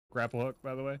grapple hook,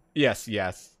 by the way? Yes,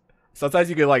 yes. Sometimes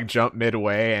you could like jump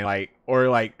midway and like, or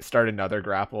like start another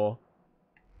grapple.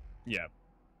 Yeah.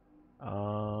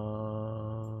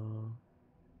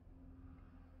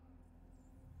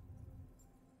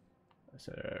 There's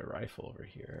a rifle over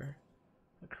here,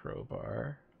 a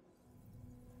crowbar,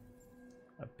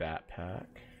 a backpack,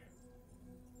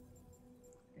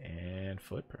 and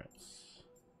footprints.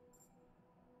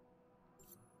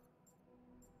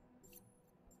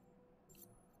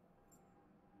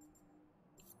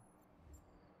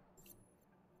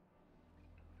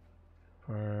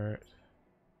 Part.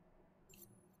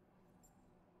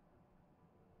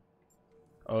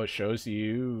 Oh, it shows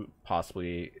you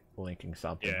possibly linking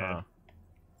something, Yeah. huh?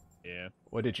 Yeah.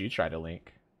 What did you try to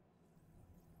link?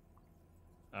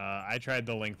 I tried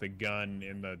to link the gun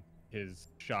in his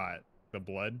shot, the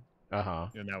blood, Uh-huh.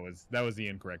 and that was the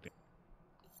incorrect.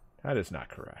 That is not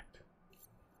correct.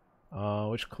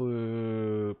 Which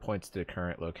clue points to the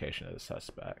current location of the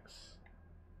suspects?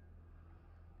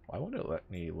 Why won't it let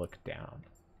me look down?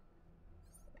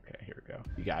 Okay, here we go.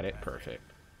 You got it.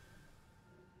 Perfect.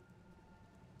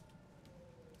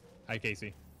 Hi,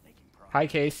 Casey. Hi,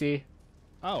 Casey.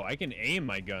 Oh, I can aim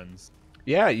my guns.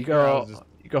 Yeah, you go. Just...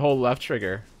 You can hold left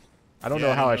trigger. I don't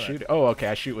know how I shoot. Oh, okay.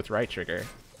 I shoot with right trigger.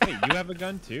 Wait, you have a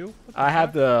gun too? I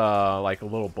have the like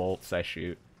little bolts I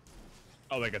shoot.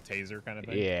 Oh, like a taser kind of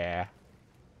thing. Yeah.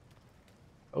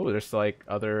 Oh, there's like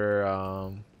other.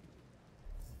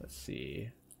 Let's see.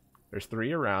 There's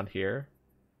 3 around here.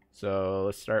 So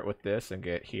let's start with this and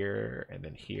get here and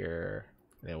then here.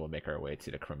 And then we'll make our way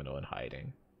to the criminal in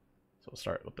hiding. So we'll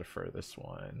start with the furthest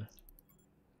one.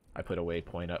 I put a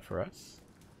waypoint up for us.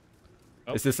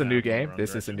 Oh, is this a new game?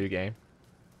 This direction. is a new game.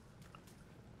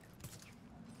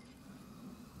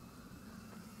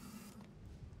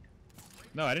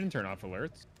 No, I didn't turn off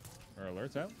alerts. Or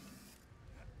alerts out?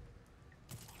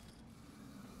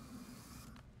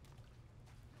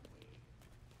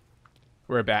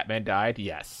 Where Batman died?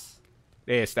 Yes.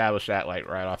 They established that like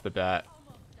right off the bat.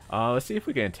 Let's see if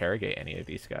we can interrogate any of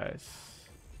these guys.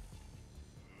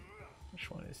 Which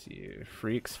one is you?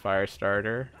 Freaks,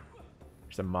 Firestarter.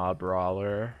 There's a mob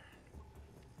brawler.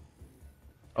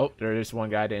 Oh, there is one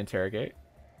guy to interrogate.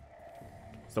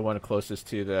 It's the one closest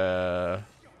to the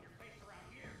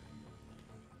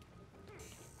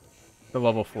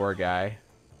level 4 guy.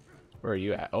 Where are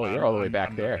you at? Oh, you're all the way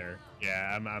back I'm there.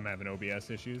 Yeah, I'm having OBS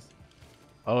issues.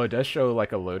 Oh, it does show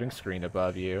like a loading screen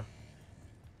above you.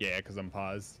 Yeah, because I'm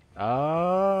paused.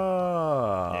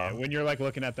 Oh. Yeah, when you're like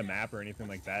looking at the map or anything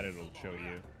like that, it'll show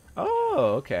you.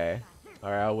 Oh, okay.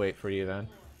 Alright, I'll wait for you then.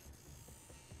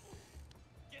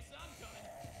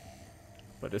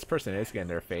 But this person is getting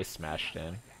their face smashed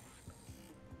in.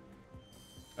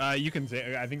 You can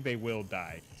say, I think they will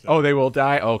die. So. Oh, they will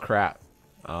die? Oh, crap.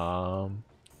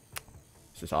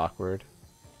 This is awkward.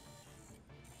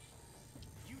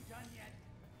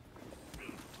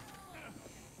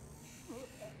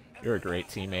 You're a great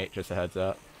teammate, just a heads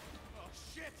up.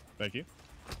 Thank you.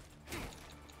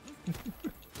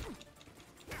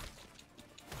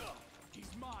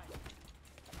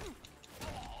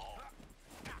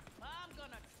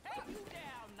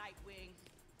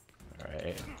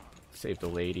 Alright. Save the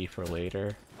lady for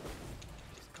later.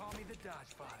 Just call me the Dodge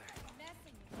Father.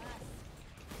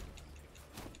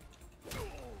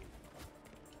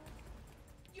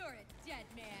 You're a dead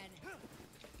man.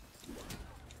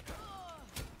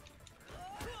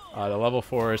 The level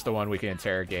 4 is the one we can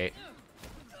interrogate.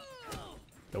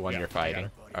 The one you're fighting.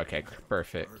 Okay,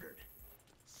 perfect.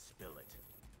 Spill it.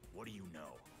 What do you know?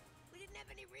 We didn't have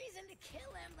any reason to kill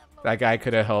him. That guy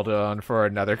could have held on for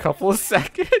another couple of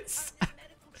seconds.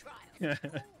 But don't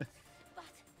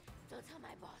tell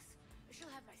my boss. She'll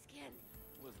have my skin.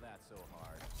 Was that so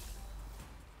hard?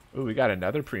 Ooh, we got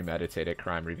another premeditated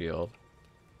crime revealed.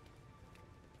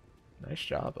 Nice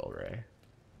job, El Rey.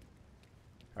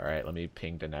 Alright, let me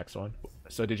ping the next one.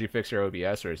 So did you fix your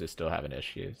OBS or is it still having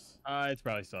issues? It's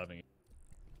probably still having.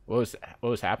 What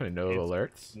was happening? No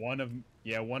alerts? One of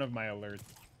my alerts.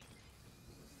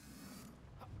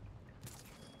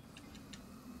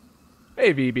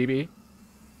 Hey VBB.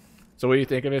 So what do you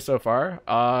think of it so far?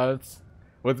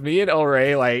 With me and El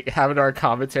Rey, like having our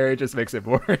commentary just makes it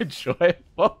more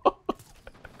enjoyable.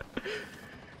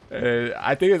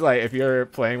 I think it's like if you're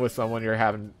playing with someone you're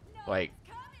having like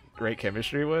great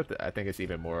chemistry with, I think it's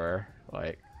even more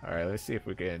like, all right, let's see if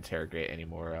we can interrogate any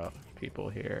more people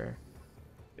here.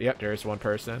 Yep, there's one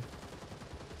person.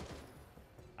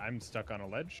 I'm stuck on a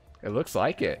ledge. It looks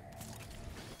like it.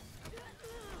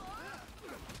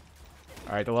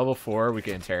 All right, the level 4 we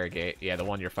can interrogate. Yeah, the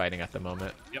one you're fighting at the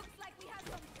moment. Yep.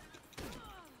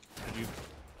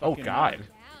 Oh God.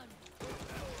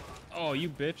 Oh, you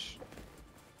bitch.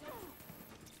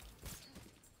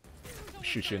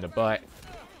 Shoot you in the butt.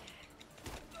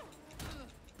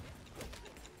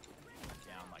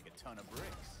 Down like a ton of bricks.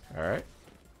 All right.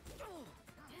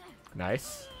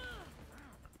 Nice.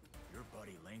 Your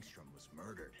buddy Langstrom was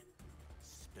murdered.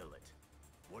 Spill it.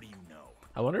 What do you know?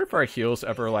 I wonder if our heals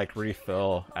ever like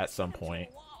refill at some point.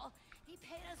 He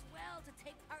paid us well to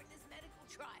take part in his medical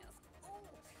trials. Oh,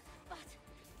 but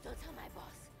don't tell my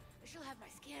boss. She'll have my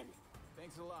skin.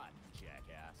 Thanks a lot,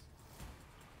 jackass.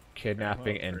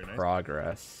 Kidnapping Oh, in very nice.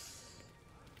 progress.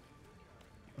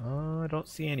 I don't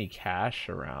see any cash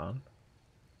around.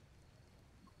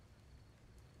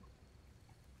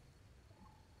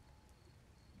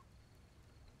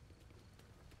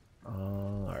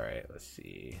 Alright, let's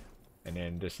see. And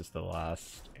then this is the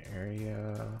last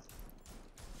area.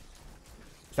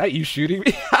 Is that you shooting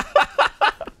me?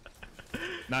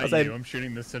 Not Was you. I- I'm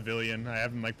shooting the civilian. I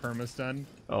have him like perma-stunned.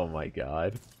 Oh my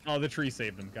god. Oh, the tree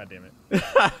saved him. God damn it.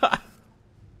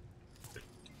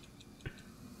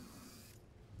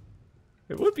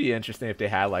 It would be interesting if they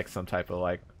had like some type of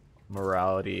like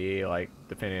morality, like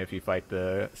depending if you fight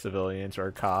the civilians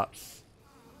or cops.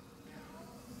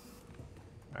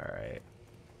 Alright.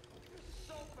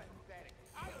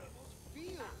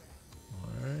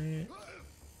 Alright.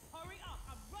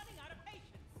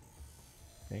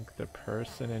 I think the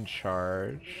person in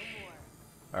charge.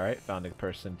 Alright, found the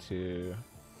person to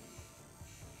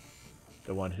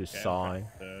the one who's Okay, sawing.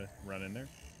 Run in there.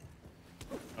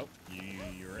 Oh,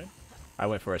 you're in? I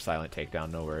went for a silent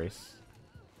takedown, no worries.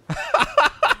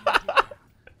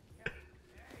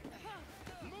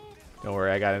 Don't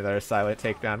worry, I got another silent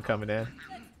takedown coming in.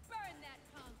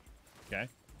 Okay.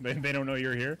 They don't know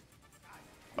you're here?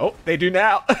 Oh, they do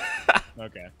now.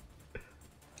 Okay.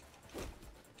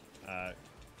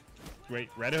 Wait,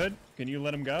 Red Hood? Can you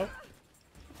let him go?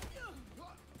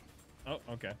 Oh,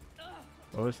 okay.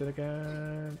 What was it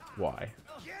again? Why?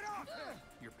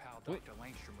 Your pal Dr.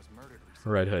 Langstrom was murdered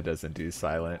recently. Red Hood doesn't do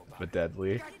silent, but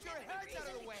deadly. He didn't kill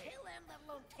him, let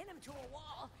alone pin him to a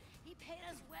wall. He paid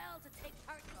us well to take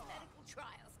part in his medical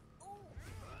trials. Oh,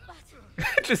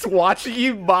 but Just watching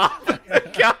you mob the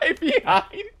guy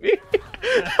behind me.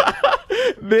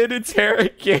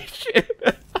 Mid-interrogation.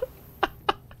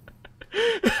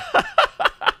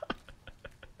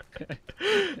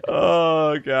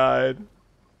 Oh, God.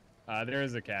 There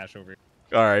is a cache over here.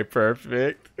 Alright,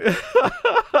 perfect. I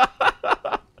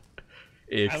love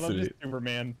just Excellent.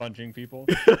 Superman punching people.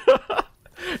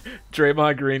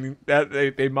 Draymond Green, that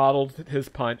they modeled his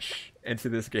punch into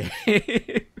this game.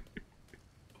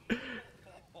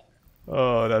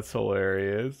 Oh, that's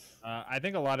hilarious. I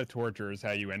think a lot of torture is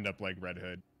how you end up like Red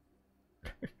Hood.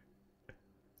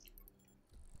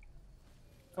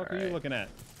 What are you Alright. looking at?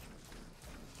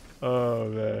 Oh,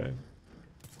 man.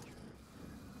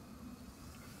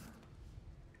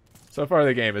 So far,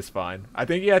 the game is fun. I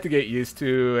think you have to get used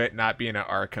to it not being an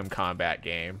Arkham combat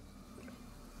game.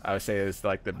 I would say it's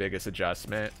like the biggest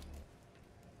adjustment.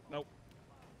 Nope.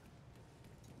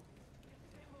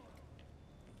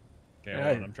 Okay, Yeah.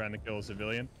 hold on. I'm trying to kill a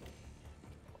civilian.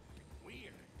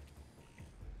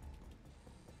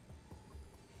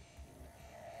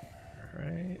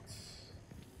 Alright.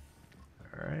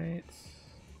 Alright.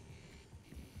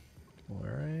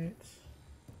 Alright.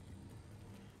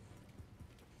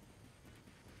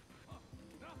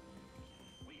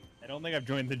 I don't think I've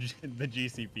joined the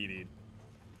GCPD.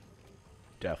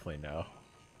 Definitely no.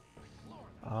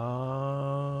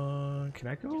 Can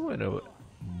I go in a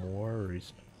more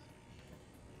recent?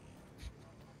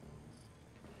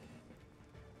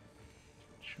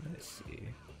 Trying to see.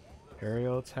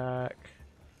 Aerial attack.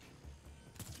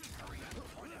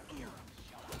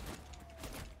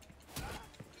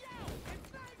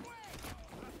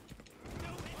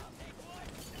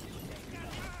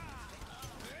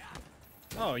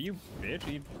 Oh, you bitch.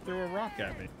 He threw a rock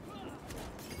at me.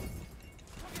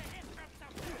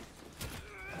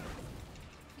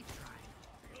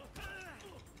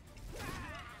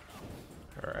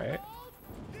 Alright.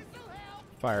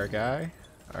 Fire guy.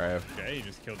 Alright. Okay, he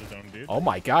just killed his own dude. Oh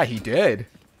my god, he did.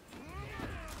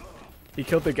 He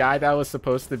killed the guy that was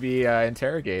supposed to be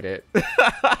interrogated.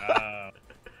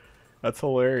 That's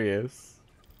hilarious.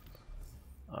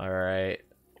 Alright.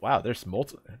 Wow, there's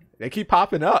multiple. They keep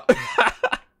popping up.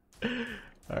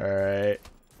 Alright.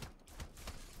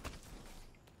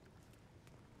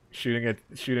 Shooting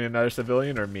another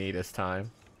civilian or me this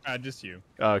time? Just you.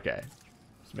 Okay.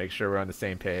 Just make sure we're on the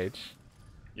same page.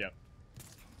 Yep.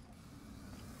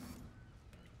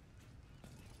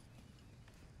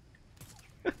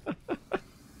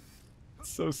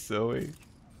 So silly.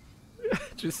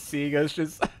 Just seeing us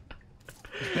just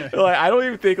Like, I don't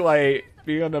even think like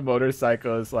being on the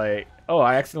motorcycle is like, oh,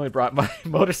 I accidentally brought my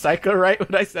motorcycle right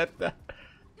when I said that.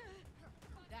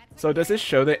 So does this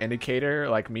show the indicator,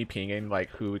 like me pinging, like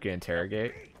who we can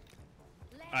interrogate?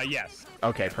 Yes.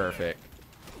 Okay, perfect.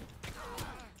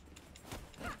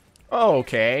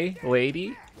 Okay,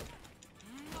 lady.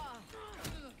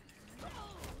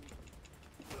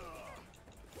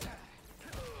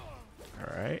 All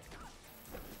right.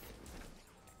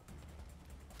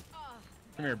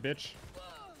 Come here, bitch.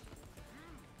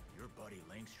 Your buddy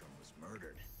Langstrom was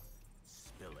murdered.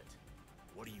 Spill it.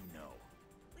 What do you know?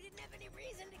 We didn't have any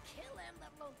reason to kill him,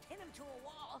 let alone pin him to a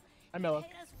wall. Hi, Mello. He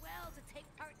paid us well to take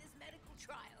part in his medical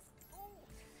trials. Ooh,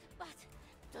 but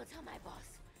don't tell my boss,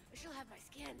 or she'll have my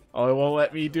skin. Oh, it won't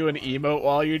let me do an emote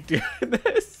while you're doing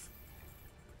this.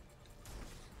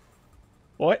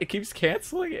 What? It keeps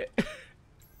canceling it.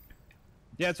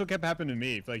 Yeah, it's what kept happening to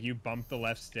me. If like you bump the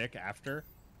left stick after,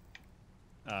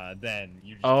 then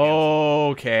you just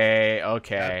Okay,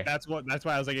 okay. That's why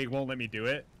I was like, it won't let me do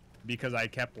it because I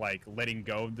kept like letting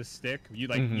go of the stick. You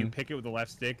like you pick it with the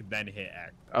left stick, then hit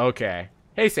X. Okay.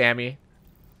 Hey, Sammy.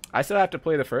 I still have to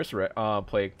play the first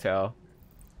Plague Tale.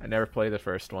 I never played the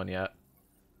first one yet.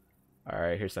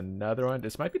 Alright, here's another one.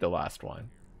 This might be the last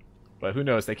one. But who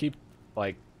knows? They keep,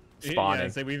 like, spawning. Yeah,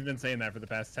 so we've been saying that for the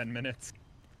past 10 minutes.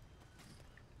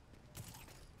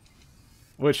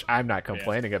 Which I'm not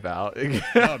complaining about. No, me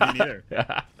neither.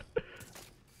 I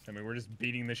mean, we're just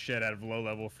beating the shit out of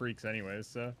low-level freaks anyways,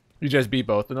 so... You just beat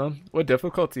both of them? What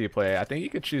difficulty you play? I think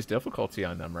you could choose difficulty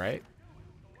on them, right?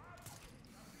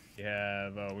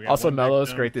 Yeah, though. We got Also, one Mellows,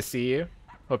 victim. great to see you.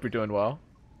 Hope you're doing well.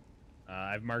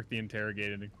 I've marked the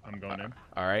interrogated. I'm going in.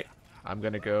 Alright. I'm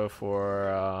gonna go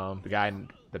for the guy in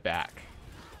the back.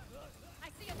 I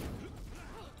see him.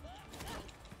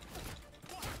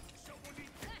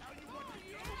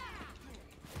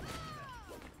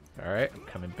 Alright, I'm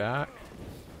coming back.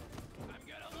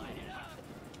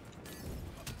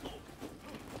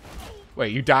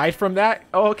 Wait, you died from that?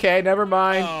 Oh, okay, never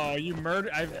mind. Oh, you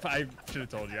murdered... I should have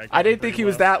told you. I didn't think he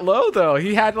was that low, though.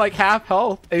 He had, like, half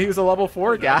health, and he was a level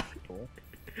 4 guy. Cool.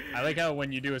 I like how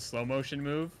when you do a slow motion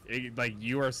move, like,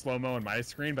 you are slow-mo on my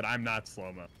screen, but I'm not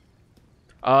slow-mo.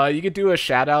 You could do a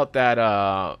shout-out that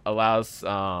allows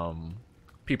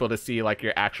people to see, like,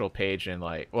 your actual page and,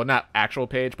 like... Well, not actual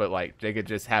page, but, like, they could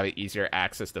just have easier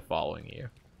access to following you.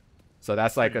 So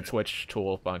that's, like, a Twitch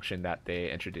tool function that they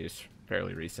introduced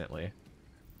fairly recently.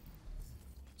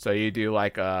 So you do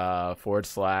like a /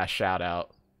 shout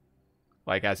out,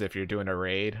 like as if you're doing a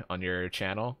raid on your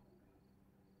channel,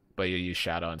 but you use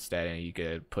shout out instead, and you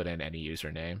could put in any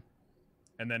username.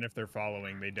 And then if they're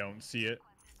following, they don't see it.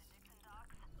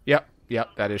 Yep,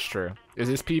 that is true. Is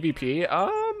this PvP?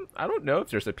 I don't know if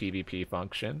there's a PvP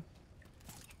function.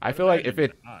 I feel like if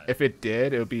it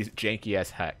did, it would be janky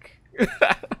as heck.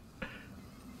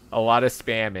 A lot of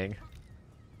spamming.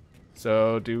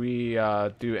 So do we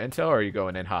do intel, or are you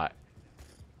going in hot?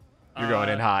 You're going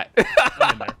in hot.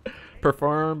 I'm in there.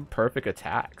 Perform perfect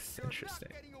attacks. Interesting.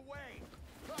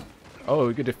 Oh,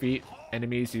 we could defeat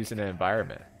enemies using an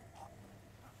environment.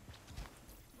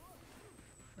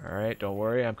 Alright, don't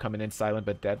worry. I'm coming in silent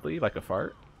but deadly, like a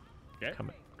fart. Okay.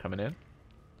 Coming in.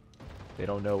 They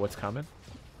don't know what's coming.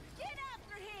 Get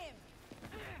after him.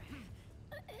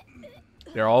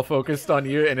 They're all focused on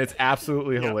you, and it's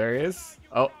absolutely hilarious.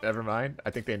 Oh, never mind. I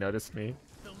think they noticed me.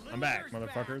 I'm back,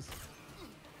 motherfuckers.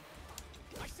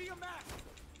 I see him back.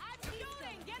 I'm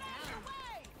shooting. Get out of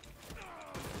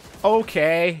the way.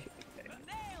 Okay.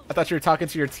 I thought you were talking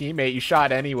to your teammate. You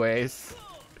shot anyways.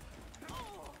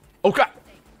 Oh, God.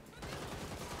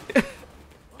 Get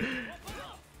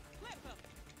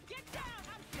down.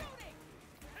 I'm shooting.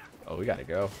 Oh, we gotta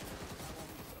go.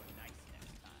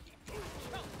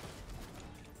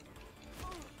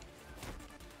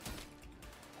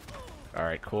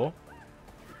 Alright, cool.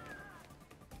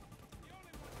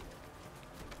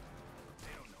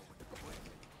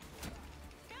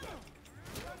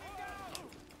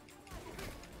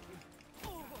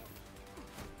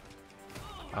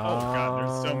 Oh god,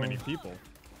 there's so many people.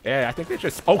 Yeah, I think they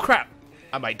just... Oh, crap!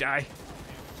 I might die.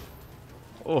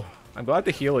 Oh, I'm glad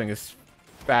the healing is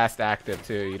fast active,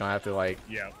 too. You don't have to, like...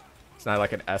 Yeah. It's not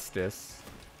like an Estus.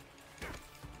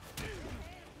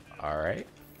 Alright.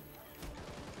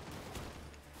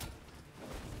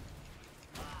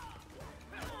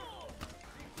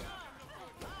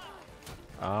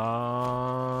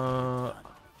 Oh,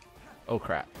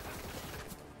 crap.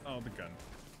 Oh, the gun.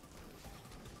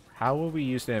 How will we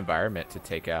use the environment to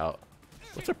take out...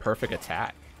 What's a perfect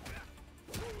attack?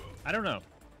 I don't know.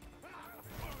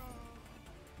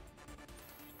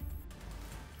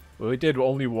 We did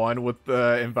only one with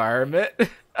the environment.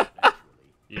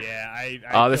 Yeah, I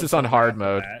Oh, this feel is on so hard bad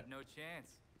for mode. that. No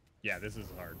chance. Yeah, this is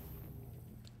hard.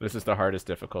 This is the hardest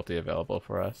difficulty available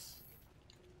for us.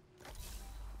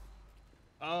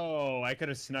 Oh, I could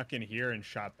have snuck in here and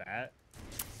shot that.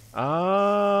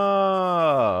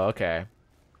 Oh, okay.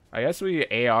 I guess we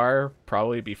AR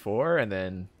probably before and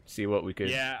then see what we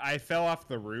could... Yeah, I fell off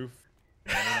the roof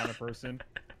landing on a person.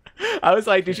 I was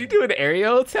like, did you do an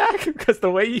aerial attack? Because the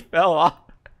way you fell off,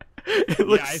 it Yeah,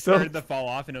 looks I so... started to fall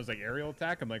off and it was like aerial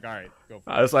attack. I'm like, all right, go for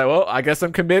it. I was like, well, I guess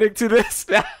I'm committing to this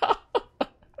now.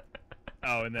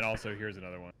 Oh, and then also here's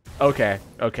another one. Okay,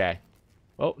 okay.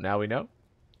 Well, now we know.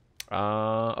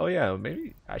 Oh yeah,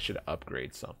 maybe I should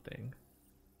upgrade something.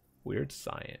 Weird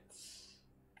science.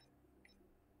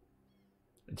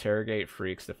 Interrogate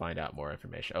freaks to find out more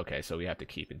information. Okay, so we have to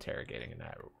keep interrogating in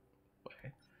that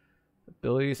way.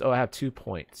 Abilities. Oh, I have 2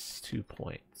 points. 2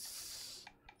 points.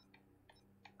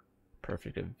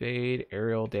 Perfect evade,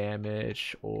 aerial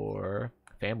damage, or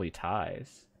family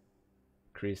ties.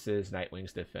 Increases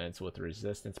Nightwing's defense with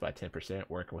resistance by 10%.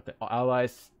 Working with the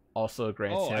allies also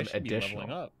grants him additional.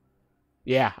 Leveling up.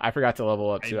 Yeah, I forgot to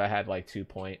level up too. I had like 2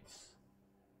 points.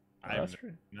 I haven't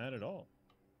done that at all.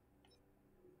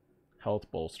 Health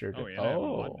bolstered. Oh, yeah, I have a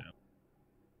mod now.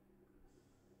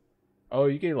 Oh,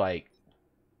 you can like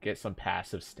get some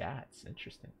passive stats.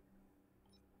 Interesting.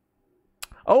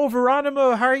 Oh,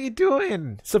 Veronimo, how are you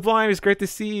doing? Sublime, it's great to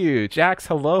see you. Jax,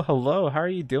 hello, hello. How are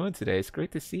you doing today? It's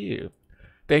great to see you.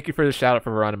 Thank you for the shout out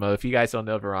for Veronimo. If you guys don't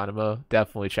know Veronimo,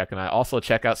 definitely check him out. Also,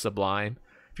 check out Sublime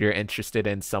if you're interested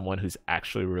in someone who's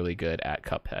actually really good at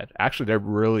Cuphead. Actually, they're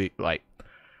really like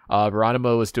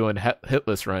Veronimo was doing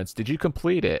hitless runs. Did you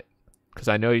complete it? Because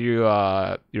I know you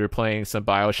were playing some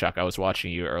BioShock. I was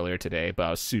watching you earlier today, but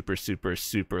I was super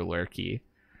lurky.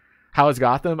 How is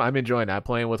Gotham? I'm enjoying that.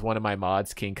 Playing with one of my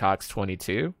mods,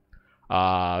 KingCox22.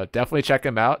 Definitely check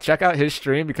him out. Check out his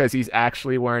stream because he's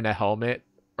actually wearing a helmet.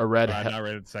 A red not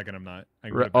right at the second. I'm not.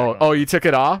 Oh, you took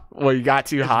it off? Well, you got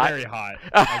too hot? Very hot.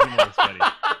 I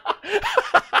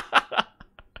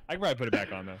can probably put it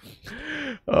back on though.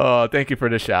 Oh, thank you for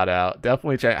the shout out.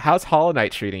 Definitely check. How's Hollow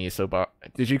Knight treating you so far?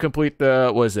 Did you complete the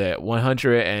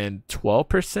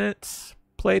 112%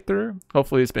 playthrough?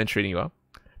 Hopefully it's been treating you well.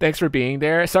 Thanks for being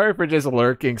there. Sorry for just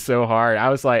lurking so hard. I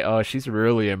was like, oh, she's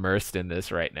really immersed in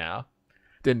this right now.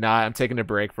 Did not. I'm taking a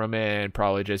break from it and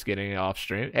probably just getting it off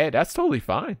stream. Hey, that's totally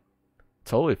fine.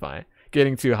 Totally fine.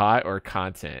 Getting too hot or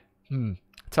content?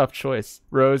 Tough choice.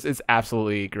 Rose, it's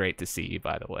absolutely great to see you,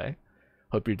 by the way.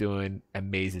 Hope you're doing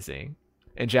amazing.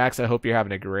 And Jax, I hope you're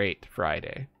having a great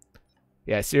Friday.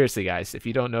 Yeah, seriously, guys. If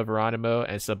you don't know Veronimo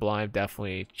and Sublime,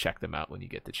 definitely check them out when you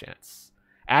get the chance.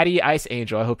 Addy Ice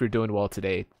Angel, I hope you're doing well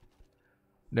today.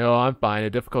 No, I'm fine. The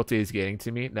difficulty is getting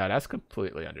to me. No, that's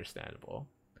completely understandable.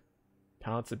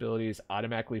 Pounce abilities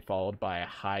automatically followed by a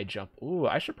high jump. Ooh,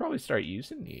 I should probably start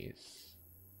using these.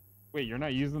 Wait, you're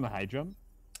not using the high jump?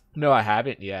 No, I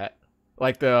haven't yet.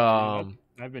 Like the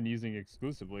I've been using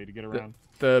exclusively to get around.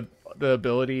 The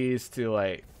abilities to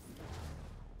like.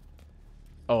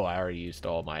 Oh, I already used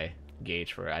all my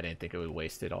gauge for it. I didn't think it would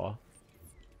waste it all.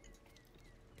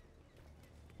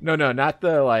 No, not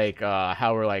the like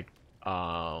how we're like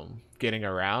getting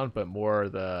around, but more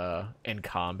the in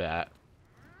combat.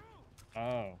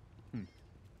 Oh.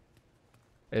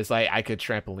 It's like I could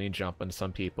trampoline jump on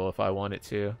some people if I wanted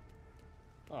to.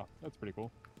 Oh, that's pretty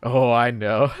cool. Oh, I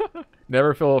know.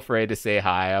 Never feel afraid to say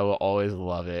hi. I will always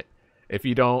love it. If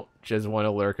you don't just want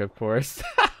to lurk, of course.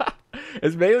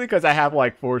 It's mainly because I have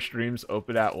like 4 streams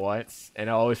open at once, and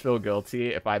I always feel guilty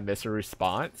if I miss a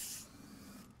response.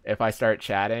 If I start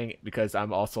chatting, because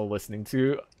I'm also listening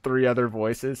to 3 other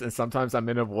voices, and sometimes I'm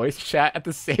in a voice chat at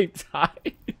the same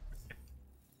time.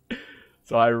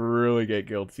 So I really get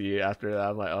guilty after that.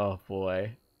 I'm like, oh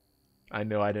boy. I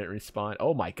know I didn't respond.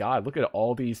 Oh my god, look at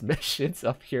all these missions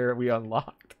up here we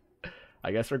unlocked.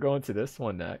 I guess we're going to this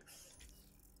one next.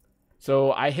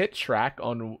 So I hit track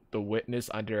on the witness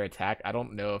under attack. I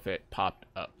don't know if it popped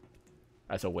up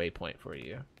as a waypoint for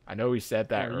you. I know we said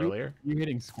that earlier. You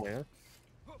hitting square?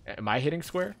 Am I hitting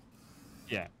square?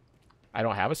 Yeah. I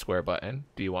don't have a square button.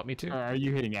 Do you want me to? Are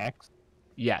you hitting X?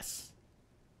 Yes.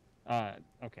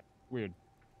 Okay. Weird.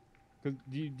 Cause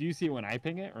do you see it when I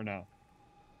ping it or no?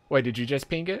 Wait, did you just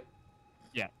ping it?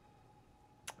 Yeah.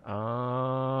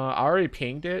 I already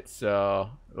pinged it, so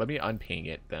let me unping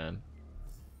it then.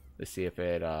 Let's see if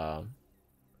it all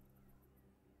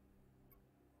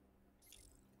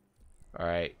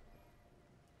right.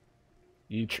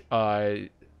 You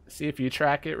see if you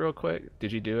track it real quick.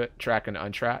 Did you do it? Track and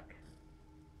untrack.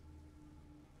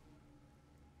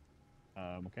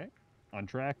 Okay.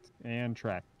 Untracked and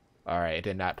tracked. All right, it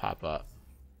did not pop up.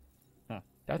 Huh.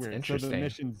 That's Weird. interesting. So the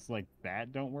missions like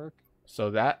that don't work.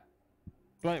 So that.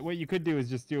 But what you could do is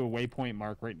just do a waypoint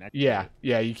mark right next to Yeah, it.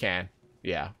 yeah, you can.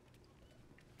 Yeah.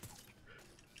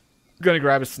 Gonna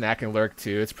grab a snack and lurk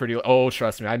too. It's pretty. Oh,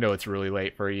 trust me, I know it's really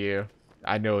late for you.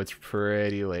 I know it's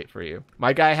pretty late for you.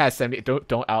 My guy has 70.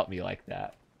 Don't out me like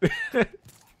that.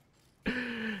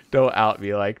 Don't out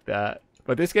me like that.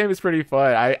 But this game is pretty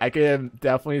fun. I can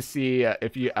definitely see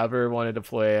if you ever wanted to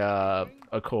play a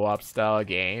co-op style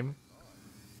game.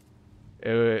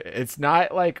 It's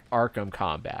not like Arkham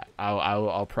Combat.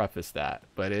 I'll preface that,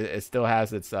 but it still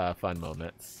has its fun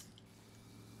moments,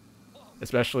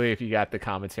 especially if you got the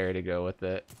commentary to go with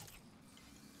it.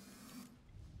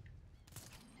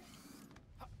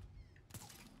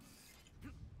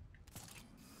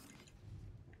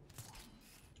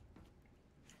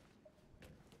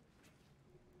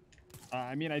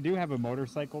 I mean, I do have a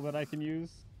motorcycle that I can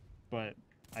use, but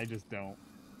I just don't.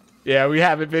 Yeah, we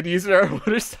haven't been using our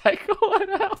motorcycle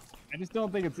enough. I just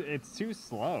don't think it's too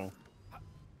slow.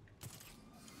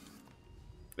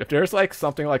 If there's like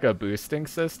something like a boosting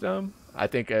system, I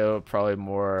think it would probably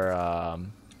more.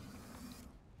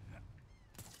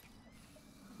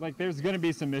 Like, there's gonna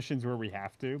be some missions where we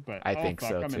have to, but I think fuck,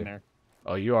 so I'm too. in there.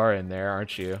 Oh, you are in there,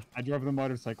 aren't you? I drove the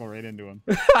motorcycle right into him.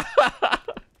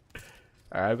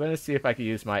 Alright, I'm gonna see if I can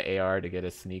use my AR to get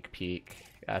a sneak peek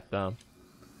at them.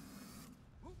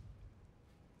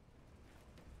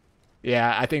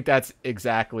 Yeah, I think that's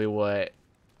exactly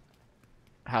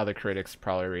how the critics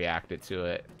probably reacted to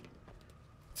it.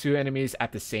 2 enemies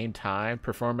at the same time.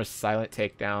 Perform a silent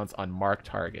takedowns on marked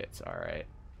targets. Alright.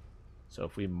 So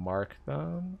if we mark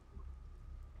them...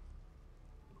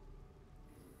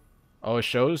 Oh, it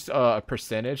shows a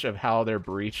percentage of how they're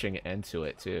breaching into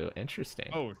it, too. Interesting.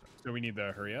 Oh, so we need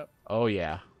to hurry up? Oh,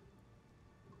 yeah.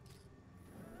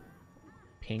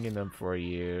 Pinging them for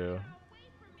you.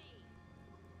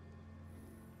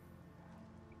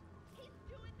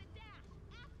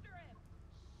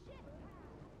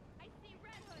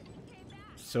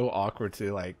 So awkward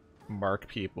to, like, mark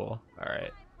people.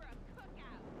 Alright.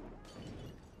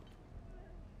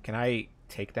 Can I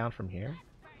take down from here?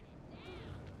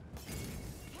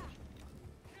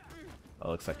 Oh,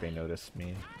 looks like they noticed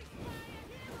me.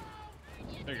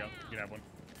 There you go. You can have one.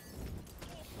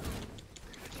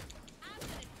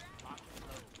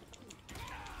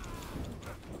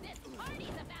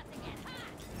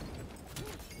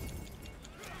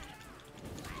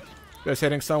 Does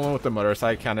hitting someone with the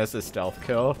motorcycle count as a stealth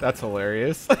kill? That's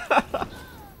hilarious.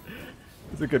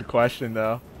 It's a good question,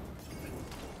 though.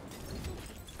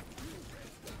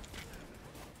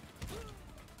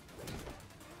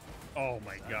 Oh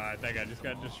my god, that guy just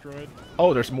got destroyed.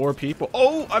 Oh, there's more people.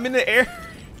 Oh, I'm in the air.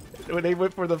 When they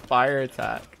went for the fire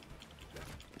attack.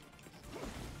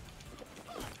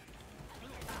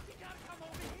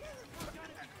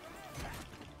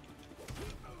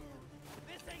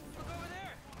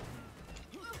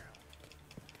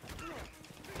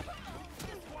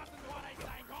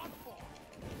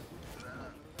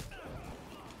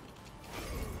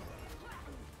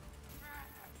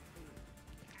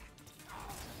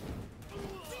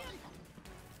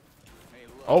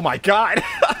 Oh my god!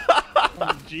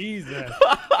 Oh, Jesus.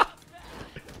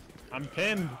 I'm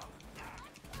pinned.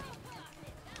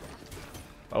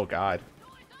 Oh god.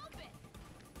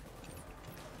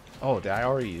 Oh, did I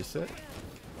already use it?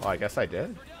 Oh, I guess I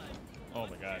did. Oh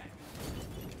my god.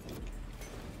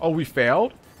 Oh, we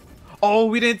failed? Oh,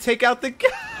 we didn't take out the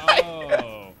guy!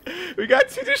 Oh. We got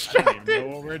too I don't distracted!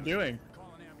 even know what we're doing.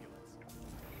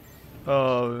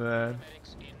 Oh, man.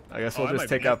 I guess we'll I just might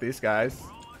take be- out these guys.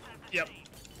 Yep.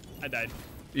 I died.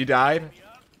 You died?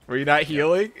 Were you not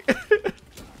healing?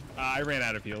 I ran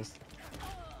out of heals.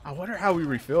 I wonder how we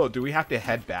refill. Do we have to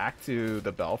head back to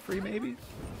the Belfry, maybe?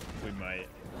 We might.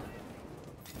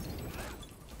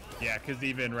 Yeah, because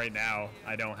even right now,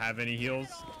 I don't have any heals.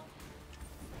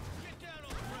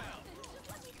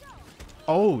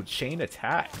 Oh, chain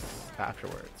attacks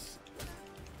afterwards.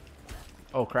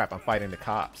 Oh, crap. I'm fighting the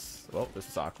cops. Well, this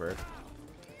is awkward.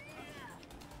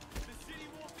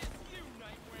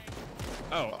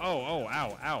 Oh,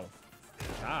 ow, ow.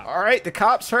 Stop. All right, the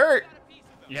cops hurt.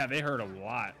 Yeah, they hurt a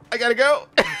lot. I gotta go.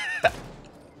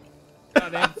 Oh,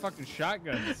 they have fucking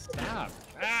shotguns. Stop.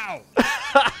 Ow.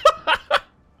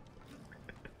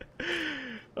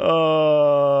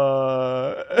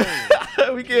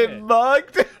 We get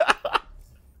mugged. I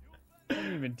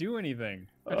didn't even do anything.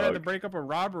 I tried to break up a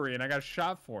robbery and I got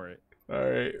shot for it. All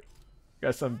right,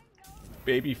 got some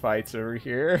baby fights over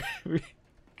here. We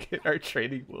get our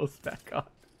training wheels back on.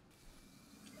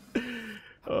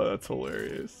 Oh, that's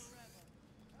hilarious.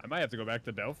 I might have to go back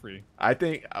to Belfry. I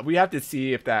think we have to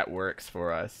see if that works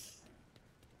for us.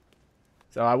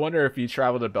 So I wonder if you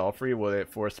travel to Belfry, will it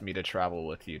force me to travel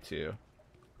with you too?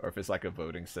 Or if it's like a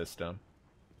voting system.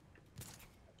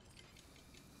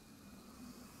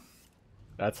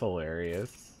 That's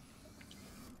hilarious.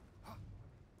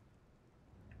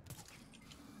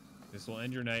 This will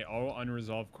end your night. All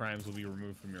unresolved crimes will be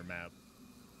removed from your map.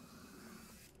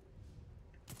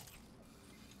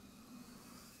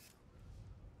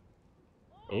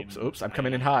 Oops, oops, I'm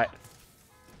coming in hot.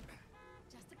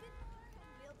 Just a bit more and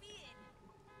we'll be in.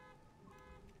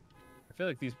 I feel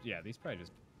like these probably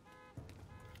just.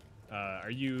 Are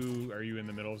you in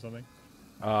the middle of something?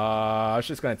 I was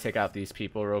just gonna take out these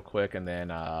people real quick, and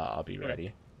then I'll be Okay.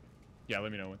 ready. Yeah,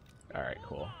 let me know when. All right,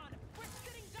 cool. We're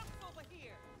sitting ducks over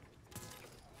here.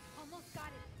 Almost got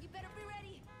it. You better be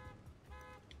ready.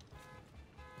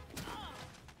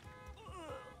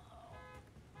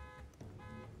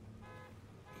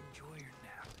 Enjoy your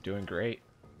nap. Doing great.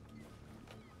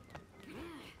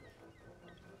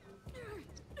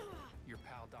 Your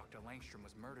pal Dr. Langstrom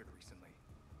was murdered recently.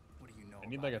 What do you know I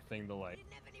need about like a it? thing to like.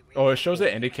 Didn't have any Oh, it reason shows to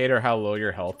an indicator how low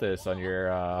your health is on your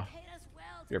paid us well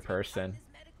to your take part in person. his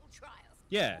medical trials.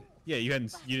 Yeah, yeah. You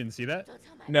didn't see that? Don't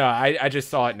tell my No, I just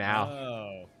saw it now.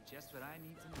 Oh. Just what I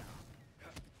need to know.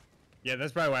 Yeah,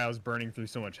 that's probably why I was burning through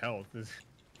so much health.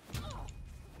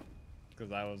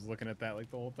 Because I was looking at that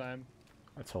like the whole time.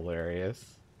 That's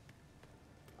hilarious.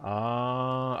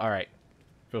 All right.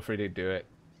 Feel free to do it.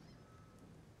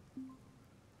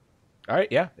 All right,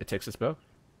 yeah, it takes us both.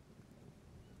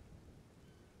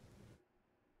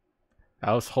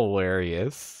 That was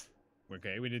hilarious.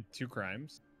 Okay, we did 2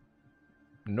 crimes.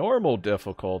 Normal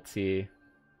difficulty.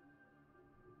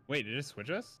 Wait, did it switch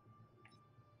us?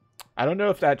 I don't know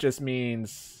if that just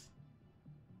means...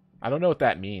 I don't know what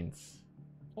that means.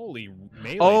 Holy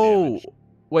melee Oh, damage.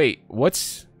 wait,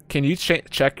 what's... Can you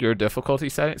check your difficulty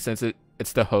setting since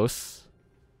it's the hosts?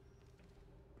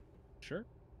 Sure.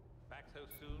 Back so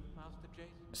soon, Master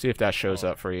Jason? See if that shows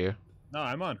up for you. No,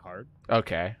 I'm on hard.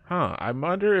 Okay. Huh. I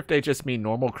wonder if they just mean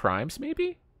normal crimes,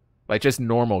 maybe? Like, just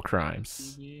normal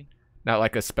crimes. Maybe. Not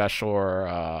like a special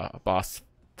or boss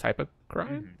type of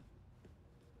crime? Mhm.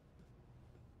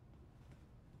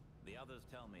 The others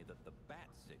tell me that the bat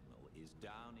signal is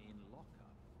down in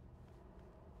lockup.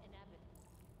 And Abbott,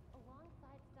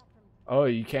 alongside stuff from Oh,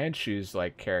 you can choose,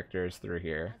 like, characters through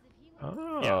here. as if he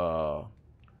was Oh.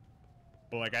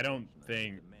 But like, I don't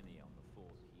think. Many on the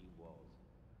force he was,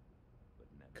 but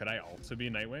never. Could I also be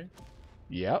Nightwing?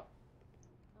 Yep.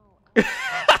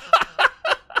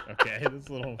 Okay, this is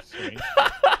a little strange.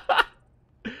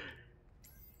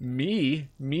 Me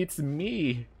meets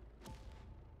me.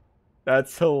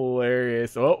 That's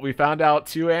hilarious. Oh, we found out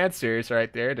 2 answers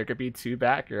right there. There could be 2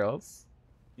 Batgirls.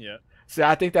 Yeah. So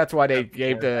I think that's why they Have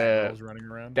gave 4 the Batgirls running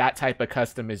around. that type of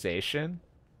customization.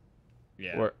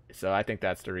 Yeah. So I think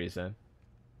that's the reason.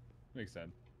 Makes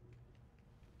sense.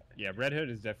 Yeah, Red Hood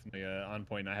is definitely on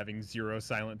point, not having 0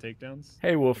 silent takedowns.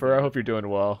 Hey, Wolfer, I hope you're doing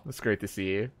well. It's great to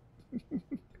see you.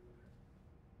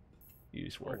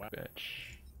 Use Oh, wow.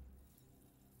 workbench.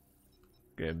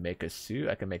 Gonna make a suit.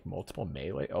 I can make multiple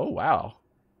melee. Oh, wow.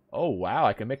 Oh, wow.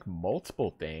 I can make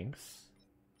multiple things.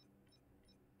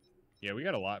 Yeah, we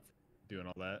got a lot for doing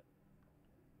all that.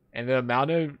 And the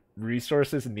amount of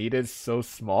resources needed is so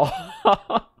small.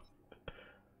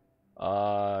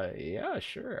 Yeah,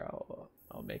 sure.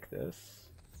 I'll make this.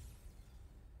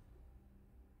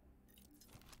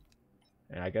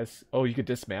 And I guess, oh, you could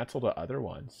dismantle the other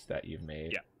ones that you've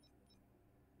made. Yeah.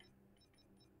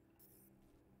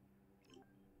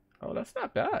 Oh, that's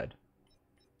not bad.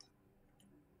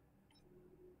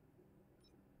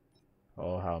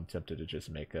 Oh, how I'm tempted to just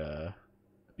make a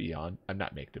Beyond. I'm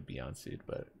not make the Beyond suit,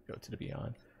 but go to the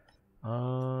Beyond.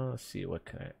 Let's see, what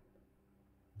can I...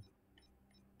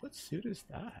 What suit is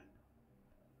that?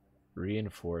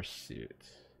 Reinforced suit.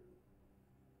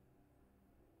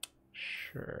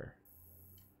 Sure.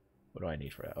 What do I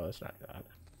need for that? Oh, that's not that.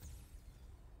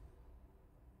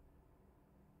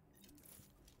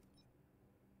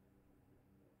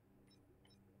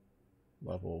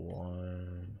 Level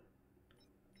 1.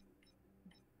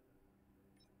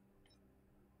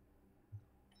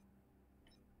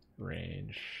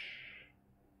 Range.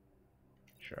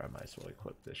 Sure, I might as well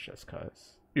equip this just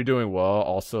cause. You're doing well.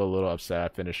 Also a little upset I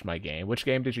finished my game. Which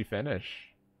game did you finish?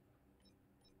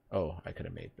 Oh, I could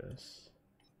have made this.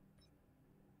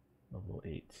 Level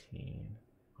 18.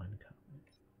 Uncommon.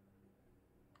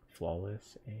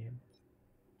 Flawless aim.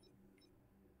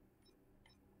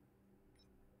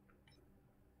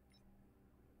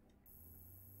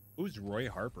 Who's Roy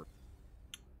Harper?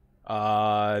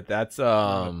 That's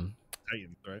Titans,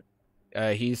 right?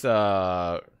 he's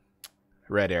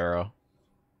Red Arrow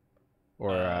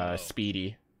or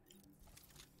Speedy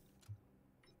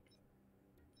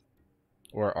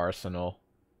or Arsenal.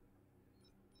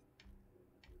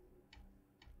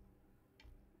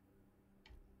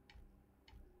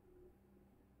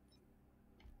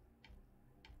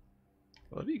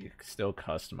 Well, you can still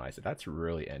customize it. That's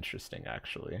really interesting,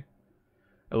 actually.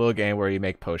 A little game where you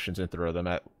make potions and throw them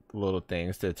at little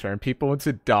things to turn people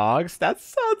into dogs. That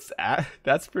sounds...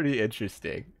 That's pretty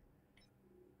interesting.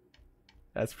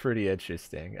 That's pretty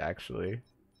interesting, actually.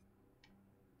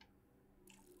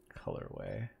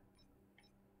 Colorway.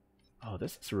 Oh,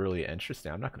 this is really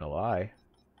interesting. I'm not gonna lie.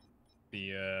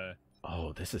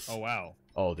 Oh, this is... Oh, wow.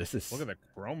 Oh, this is... Look at the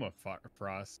chroma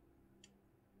frost.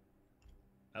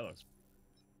 That looks...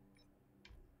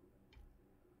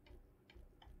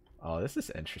 Oh, this is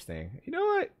interesting. You know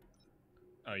what?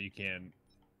 Oh, you can...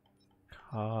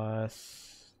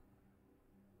 Cost...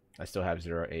 I still have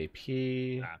 0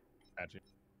 AP. Ah, gotcha.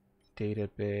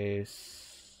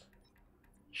 Database...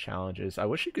 Challenges. I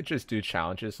wish you could just do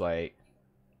challenges like...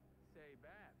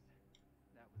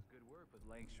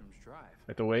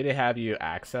 Like the way they have you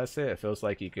access it, it feels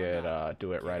like you could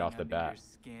do it right off the bat.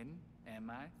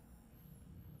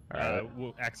 Alright.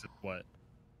 We'll access what?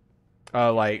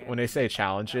 Like when they say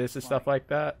challenges and stuff like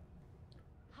that.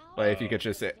 Like if you could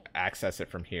just access it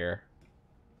from here.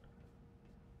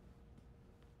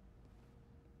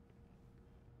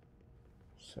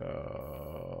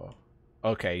 So...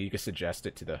 Okay, you can suggest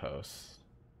it to the host.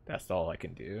 That's all I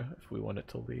can do if we want it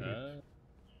to leave.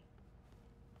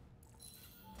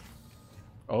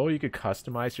 Oh, you could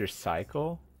customize your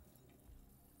cycle?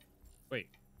 Wait.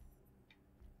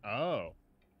 Oh.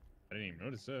 I didn't even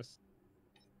notice this.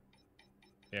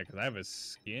 Yeah, because I have a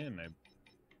skin.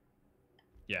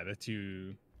 Yeah, the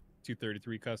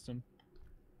 233 custom.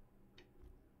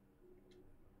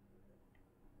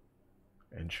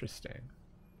 Interesting.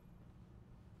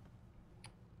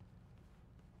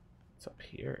 What's up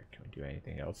here? Can we do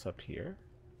anything else up here?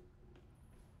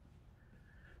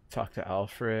 Talk to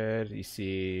Alfred. You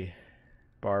see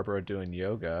Barbara doing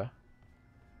yoga.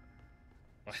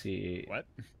 See what?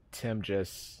 Tim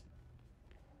just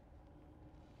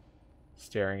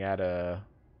staring at a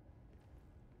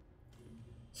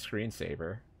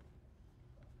screensaver.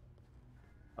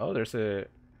 Oh, there's a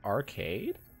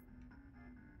arcade?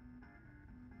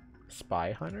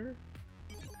 Spy Hunter?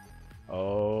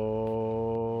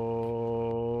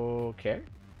 Okay.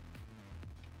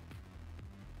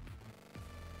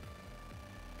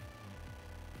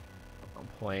 I'm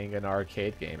playing an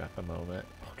arcade game at the moment.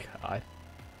 Oh god.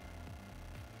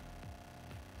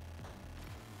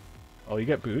 Oh, you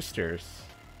get boosters.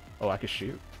 Oh, I can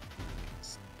shoot.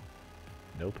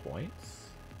 No points.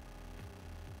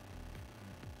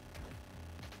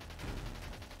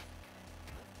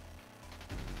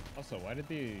 Also, why did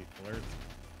the alerts...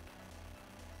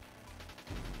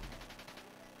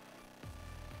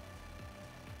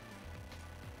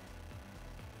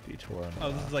 Detour.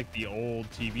 Oh, this is like the old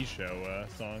TV show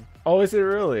song. Oh, is it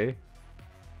really?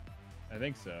 I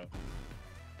think so.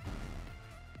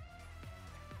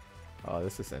 Oh,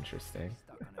 this is interesting.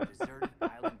 Stuck on a deserted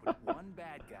island with one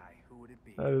bad guy. Who would it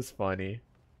be? That is funny.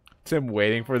 Tim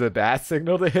waiting for the bat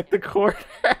signal to hit the corner.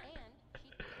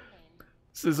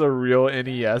 This is a real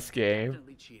NES game.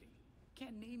 Definitely cheating.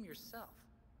 Can't name yourself.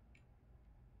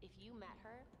 If you met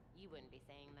her, you wouldn't be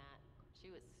saying that. She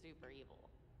was super evil.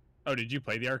 Oh, did you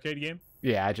play the arcade game?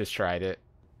 Yeah, I just tried it.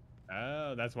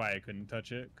 Oh, that's why I couldn't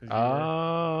touch it.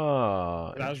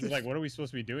 Oh. I was just like, what are we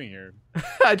supposed to be doing here?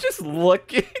 I just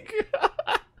looking.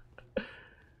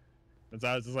 That's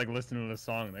I was just like listening to the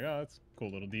song, like, oh, that's a cool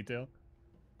little detail.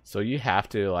 So you have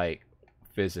to like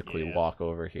physically walk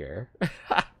over here.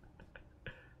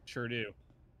 Sure do.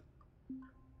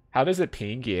 How does it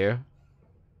ping you?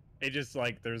 It just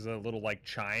like there's a little like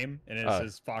chime, and it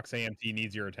says Foxamt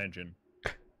needs your attention.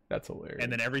 That's hilarious. And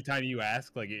then every time you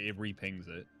ask, like it repings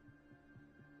it.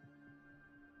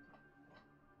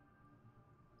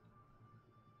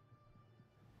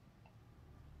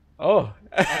 Oh.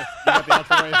 You got the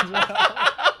outro right as well?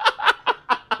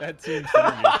 That seems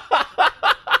funny.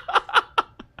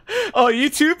 Oh,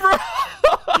 you too, bro?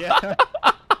 Yeah.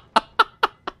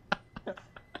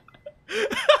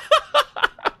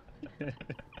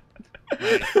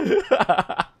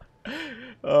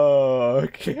 Oh,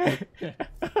 okay.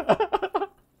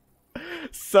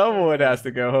 Someone has to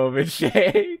go home and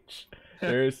change.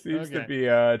 There seems to be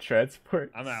a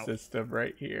transport system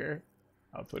right here.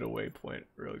 I'll put a waypoint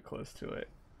really close to it.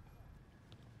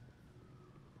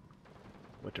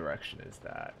 What direction is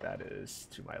that? That is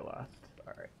to my left.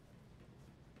 Alright.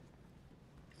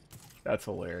 That's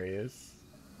hilarious.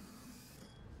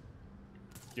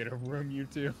 Get a room, you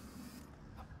two.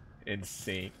 In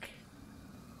sync.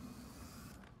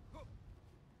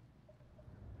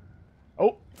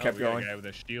 Oh, kept we got going. a guy with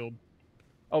a shield.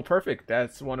 Oh, perfect.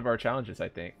 That's one of our challenges, I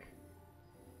think.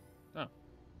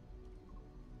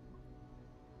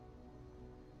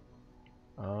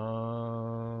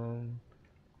 Oh.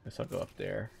 Guess I'll go up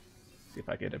there. See if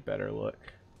I get a better look.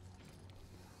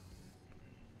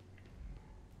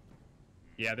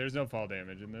 Yeah, there's no fall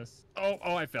damage in this. Oh,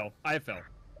 I fell. I fell.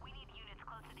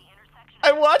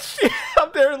 I watched you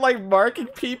up there, like, marking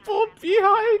people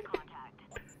behind.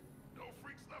 No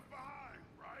freaks left behind,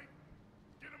 right?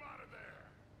 Get him out of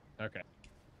there. Okay.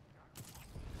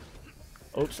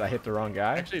 Oops, I hit the wrong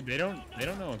guy. Actually, they don't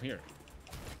know I'm here.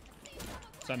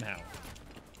 Somehow.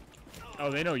 Oh,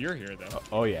 they know you're here though.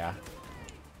 Oh yeah.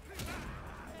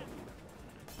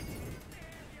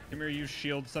 Come here, you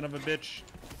shield son of a bitch.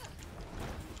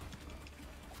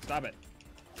 Stop it.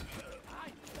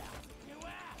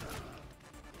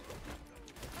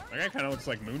 That guy kind of looks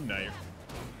like Moon Knight.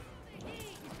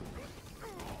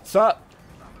 Sup?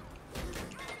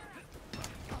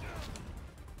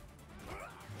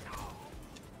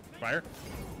 Fire?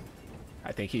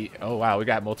 I think he... Oh, wow. We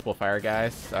got multiple fire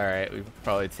guys. All right. We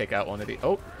probably take out one of the...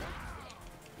 Oh.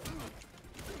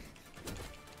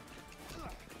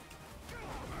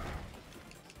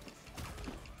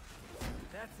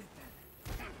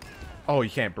 Oh, you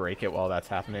can't break it while that's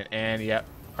happening. And, yep.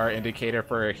 Our indicator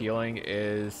for healing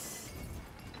is...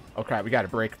 Oh, crap. We got to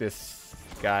break this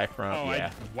guy from... Oh,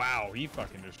 yeah. wow. He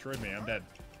fucking destroyed me. I'm dead.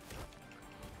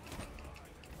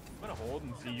 I'm gonna hold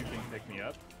and see you can pick me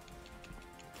up.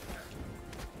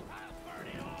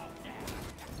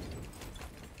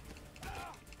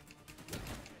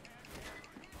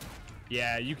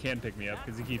 Yeah, you can pick me up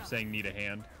because he keeps saying need a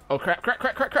hand. Oh, crap, crap,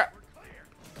 crap, crap, crap.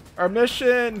 Our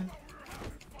mission.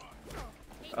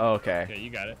 Okay. Okay, you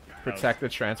got it. Protect the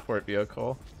transport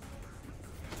vehicle.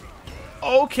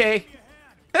 Okay.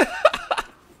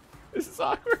 This is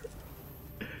awkward.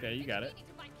 Okay, you got it.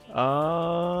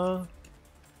 Uh.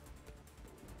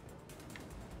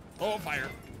 Oh, fire.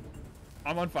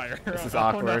 I'm on fire. This is Oh,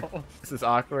 awkward. no. This is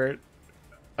awkward.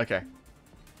 Okay.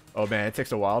 Oh man, it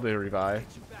takes a while to revive.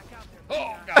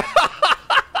 Oh, God.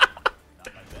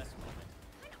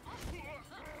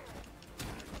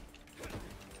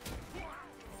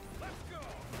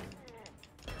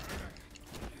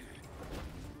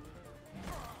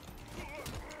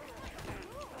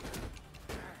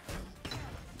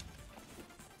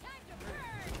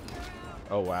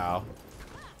 Oh wow.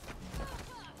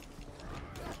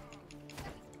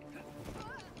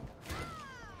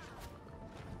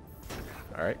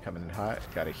 Alright, coming in hot.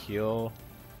 Gotta heal.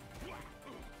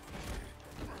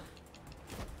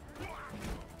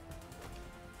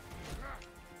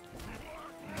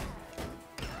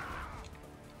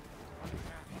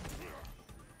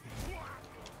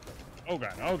 Oh,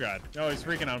 God. Oh, God. Oh, he's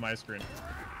freaking out on my screen.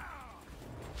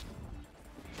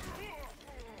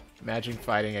 Imagine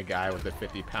fighting a guy with a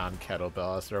 50-pound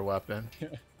kettlebell as their weapon.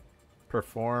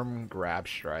 Perform grab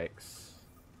strikes.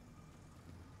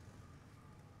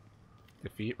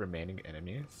 Defeat remaining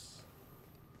enemies.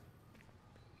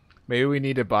 Maybe we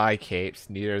need to buy capes.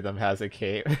 Neither of them has a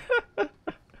cape.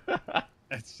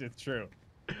 It's true.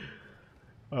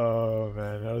 Oh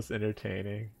man, that was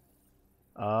entertaining.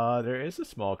 There is a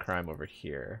small crime over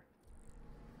here.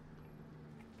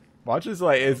 Watch is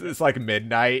like it's like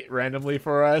midnight randomly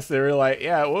for us. They were like,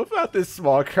 yeah, what about this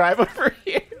small crime over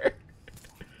here?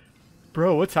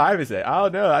 Bro, what time is it? I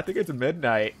don't know. I think it's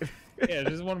midnight. Yeah,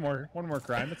 just one more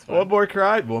crime. It's fine. One more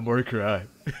crime. One more crime.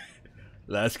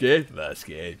 Last game. Last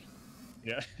game.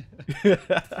 Yeah.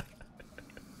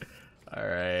 All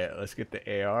right, let's get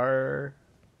the AR.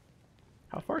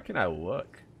 How far can I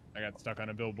look? I got stuck on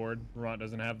a billboard. Vermont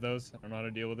doesn't have those. I don't know how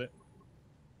to deal with it.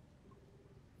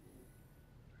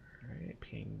 All right,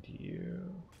 pinged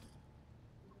you.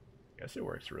 Guess it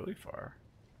works really far.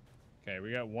 Okay,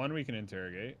 we got one we can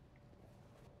interrogate.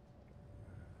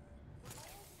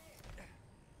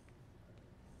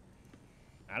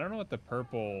 I don't know what the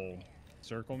purple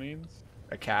circle means.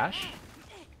 A cache?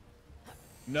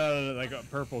 No, like a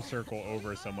purple circle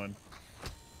over someone.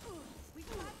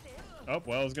 Oh,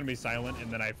 well, it was going to be silent,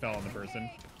 and then I fell on the person.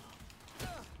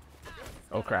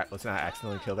 Oh crap, let's not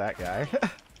accidentally kill that guy.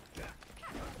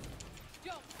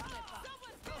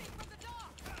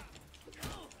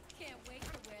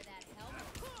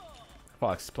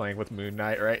 Fox is playing with Moon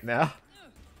Knight right now.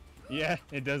 Yeah,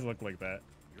 it does look like that.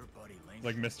 Your buddy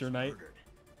Like Langstrom Mr. was Knight? murdered.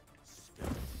 Spill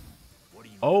it. What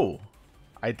do you Oh,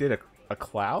 I did a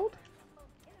cloud?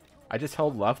 I just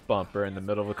held left bumper in the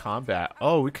middle of a combat.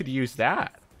 Oh, we could use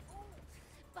that.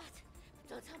 But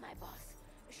don't tell my boss.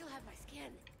 She'll have my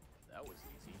skin. That was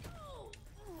easy.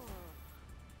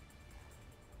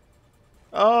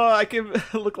 Oh, I can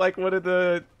look like one of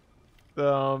the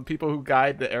people who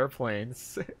guide the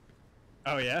airplanes.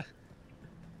 Oh yeah.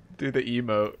 Do the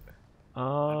emote. I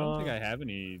don't think I have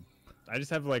any. I just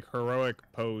have like heroic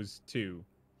pose 2.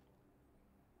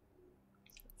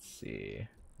 Let's see.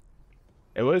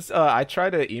 It was I tried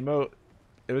to emote.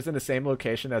 It was in the same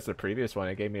location as the previous one.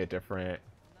 It gave me a different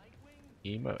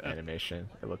emote animation.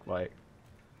 It looked like.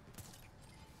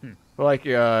 But like,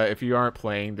 if you aren't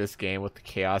playing this game with the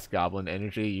Chaos Goblin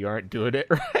energy, you aren't doing it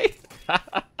right.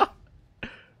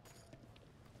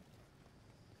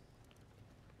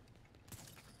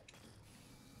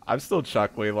 I'm still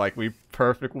chuckling like we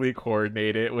perfectly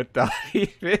coordinated without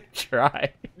even trying.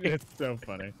 It's so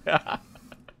funny.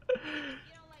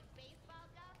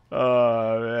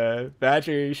 Oh man,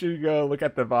 Badger, you should go look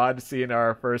at the VOD, seeing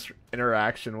our first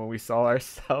interaction when we saw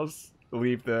ourselves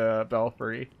leave the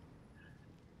belfry.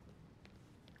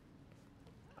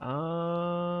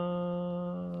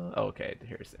 Okay,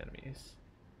 here's the enemies.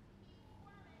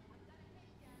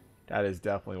 That is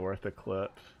definitely worth a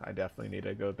clip. I definitely need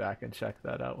to go back and check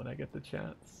that out when I get the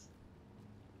chance.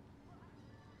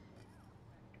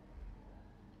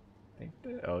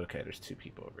 Oh, okay, there's 2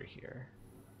 people over here.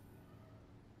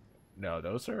 No,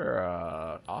 those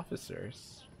are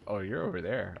officers. Oh, you're over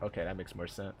there. Okay, that makes more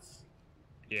sense.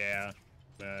 Yeah.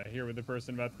 Here with the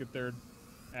person about to get their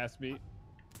ass beat.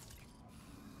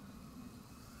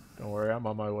 Don't worry, I'm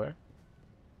on my way.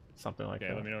 Something like Okay,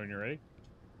 that. let me know when you're ready.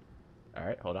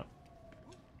 Alright, hold on.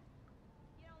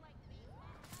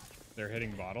 They're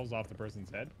hitting bottles off the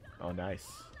person's head. Oh, nice.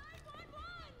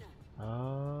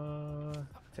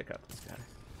 Take out this guy.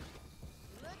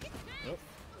 Oh.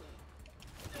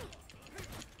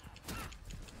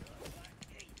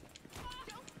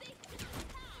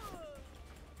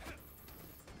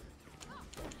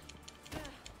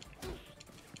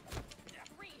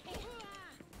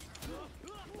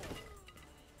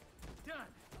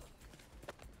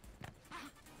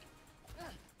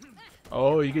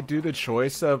 Oh, you could do the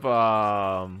choice of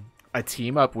a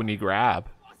team up when you grab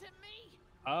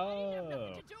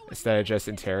Oh. instead of just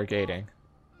interrogating.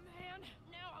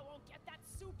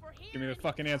 Give me the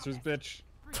fucking answers, bitch.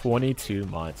 22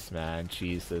 months, man.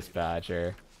 Jesus,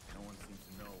 Badger. No one seems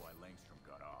to know why Langstrom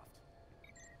got off.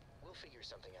 We'll figure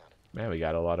something out. Man, we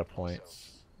got a lot of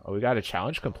points. Oh, we got a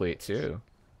challenge complete too.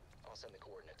 I'll send the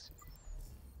coordinates.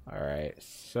 Alright,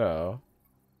 so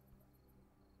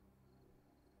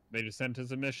They just sent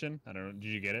us a mission. I don't know. Did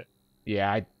you get it?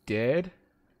 yeah, I did.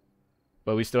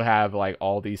 But we still have like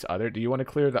all these other. Do you want to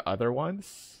clear the other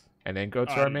ones and then go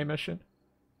to our main mission?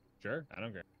 Sure, I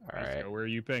don't care. All Just right. go where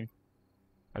you ping.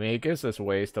 I mean, it gives us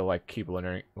ways to like keep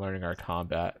learning our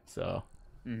combat. So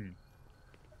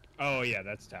Oh yeah,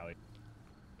 that's Tally.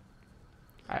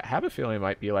 I have a feeling it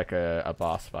might be like a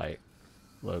boss fight,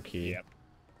 low key. Yep.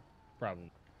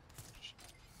 Probably.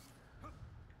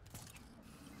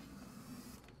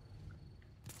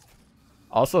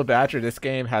 Also, Badger, this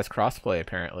game has crossplay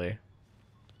apparently.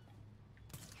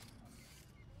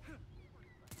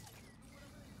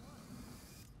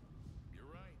 You're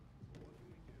right.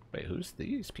 Wait, who's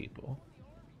these people?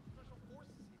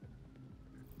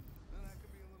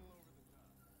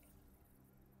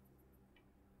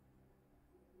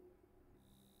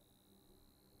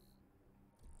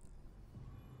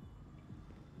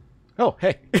 Oh,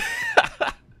 hey.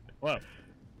 Whoa.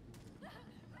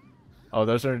 Oh,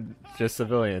 those are just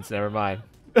civilians. Never mind.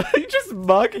 You're just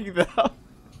mugging them.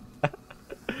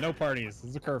 No parties.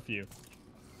 This is a curfew.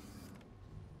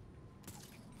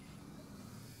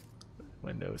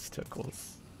 My nose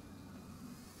tickles.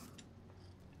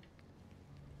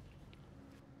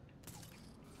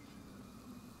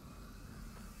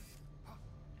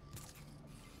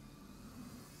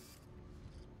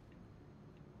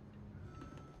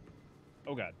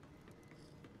 Oh god.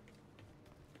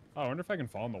 Oh, I wonder if I can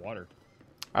fall in the water.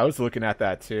 I was looking at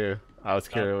that too. I was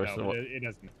curious. Oh, no, it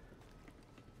doesn't.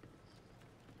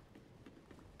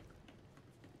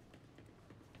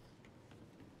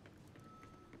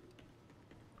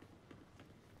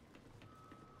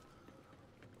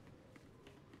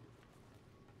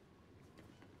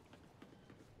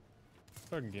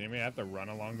 Fucking kidding me? I have to run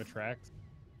along the tracks.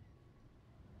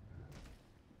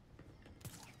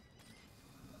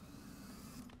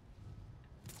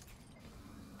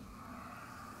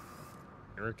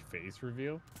 Eric face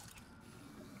reveal?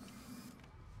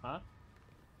 Huh?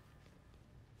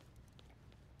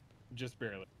 Just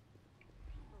barely.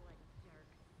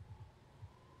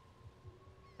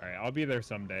 All right, I'll be there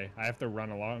someday. I have to run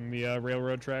along the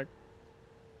railroad track.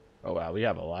 Oh wow, we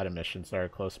have a lot of missions that are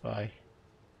close by.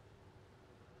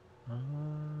 I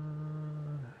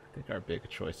think our big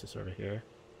choice is over here.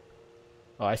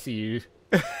 Oh, I see you.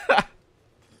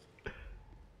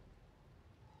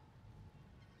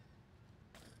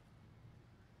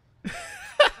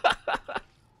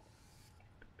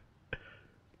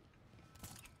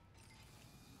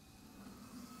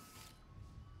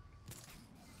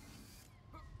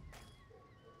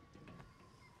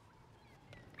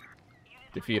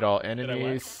 Defeat all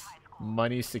enemies.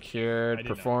 Money secured.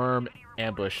 Perform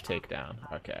ambush takedown.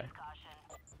 Okay.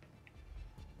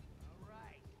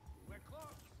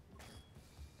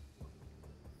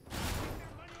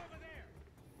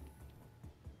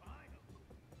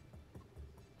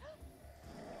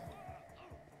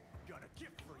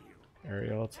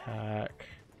 Aerial attack.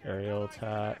 Aerial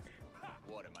attack.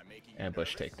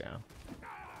 Ambush takedown.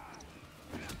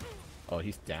 Oh,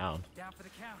 he's down. Down for the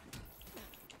count.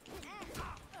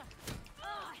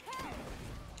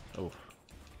 Oh.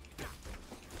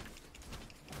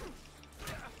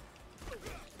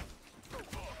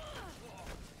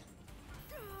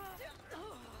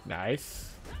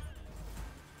 Nice.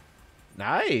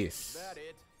 Nice.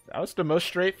 That was the most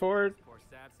straightforward. Poor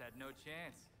Saps had no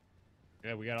chance.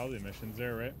 Yeah, we got all the missions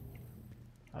there, right?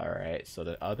 Alright, so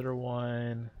the other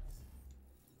one...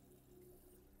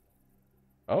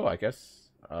 Oh, I guess...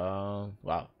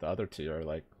 wow, the other two are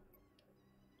like...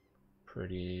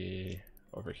 pretty...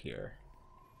 over here.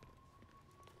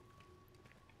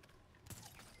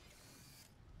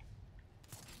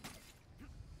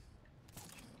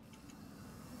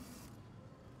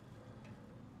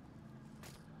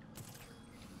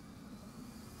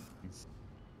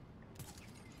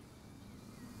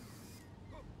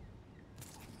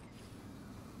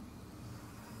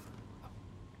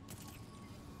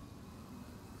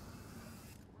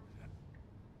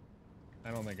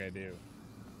 I don't think I do.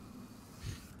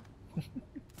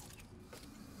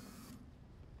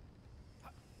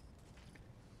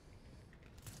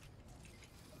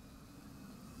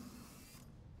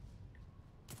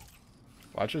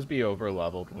 Watch us be over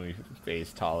leveled when we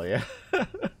face Talia.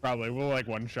 Probably. We'll like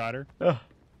one-shot her.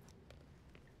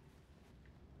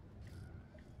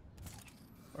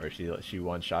 Or she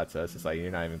one-shots us. It's like,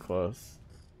 you're not even close.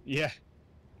 Yeah.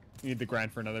 You need to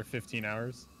grind for another 15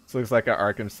 hours. This looks like an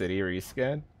Arkham City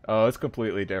reskin. Oh, it's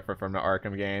completely different from the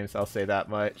Arkham games. I'll say that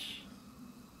much.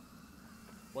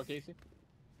 What, Casey?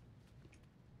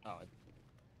 Oh.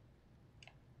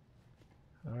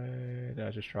 Alright, did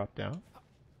I just drop down?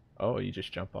 Oh, you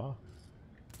just jump off.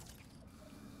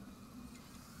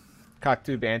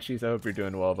 Cockatoo Banshees, I hope you're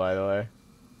doing well, by the way.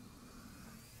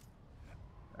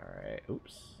 Alright,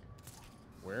 oops.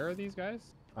 Where are these guys?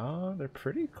 They're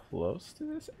pretty close to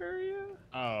this area?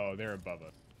 Oh, they're above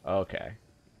us. Okay.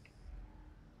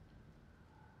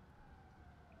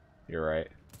 You're right.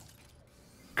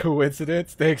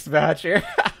 Coincidence? Thanks, Batcher.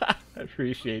 I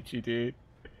appreciate you, dude.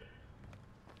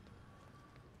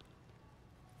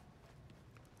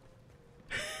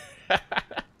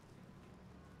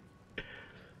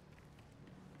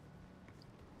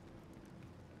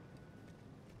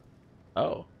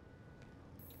 Oh.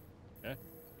 Yeah.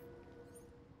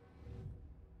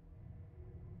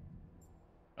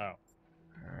 Oh.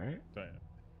 Alright. So,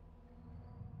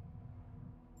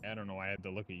 I don't know why I had to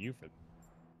look at you for.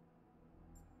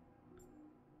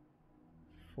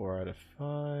 4 out of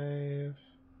 5.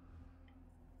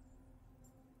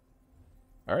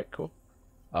 Alright, cool.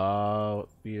 I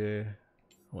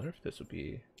wonder if this would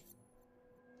be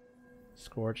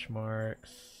scorch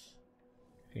marks,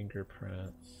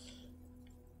 fingerprints.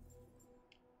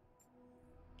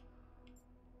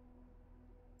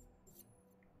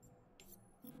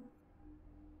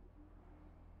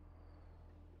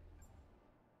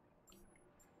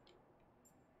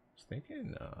 I was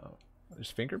thinking,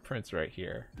 there's fingerprints right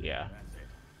here. Yeah.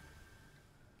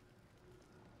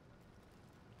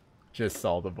 Just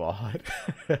saw the bot.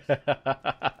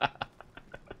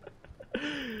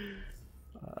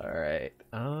 Alright.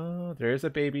 There's a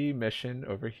baby mission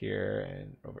over here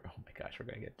and over. Oh my gosh, we're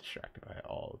gonna get distracted by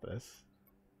all of this.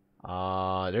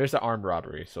 There's the armed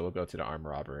robbery, so we'll go to the armed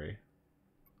robbery.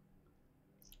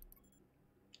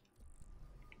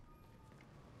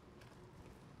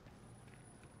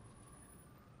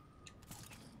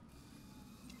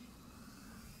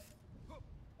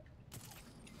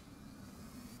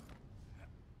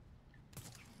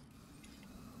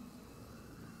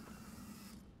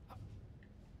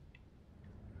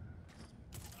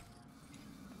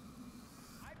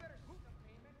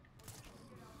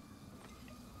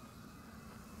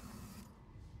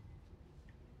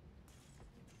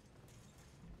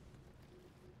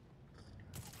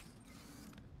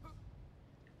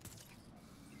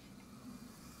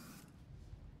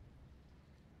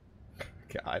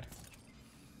 God.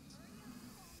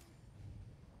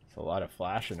 It's a lot of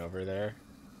flashing over there.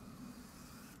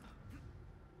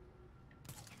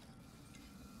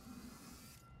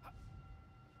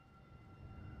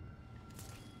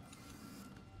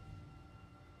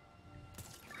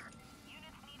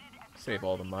 Save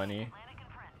all the money.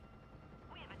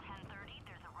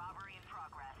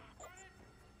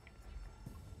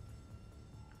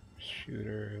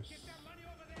 Shooters.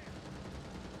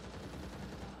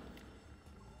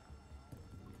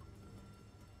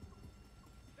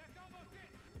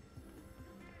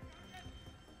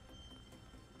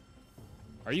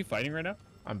 Are you fighting right now?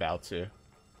 I'm about to.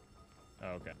 Oh,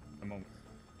 okay. I'm on.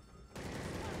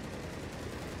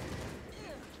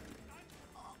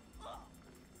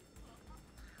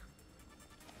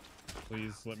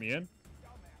 Please let me in.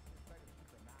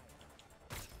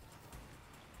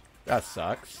 That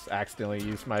sucks. Accidentally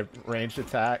used my ranged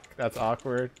attack. That's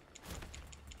awkward.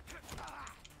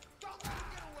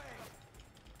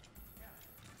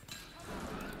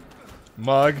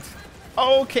 Mugged.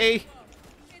 Okay.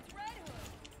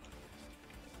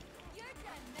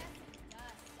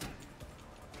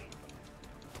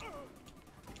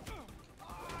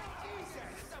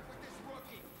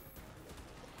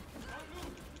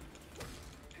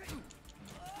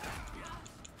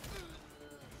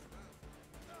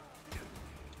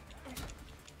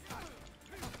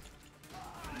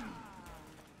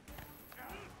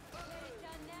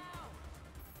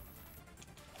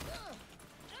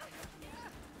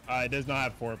 It does not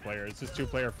have 4 players. It's just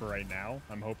 2-player for right now.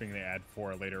 I'm hoping they add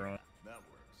 4 later on. That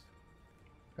works.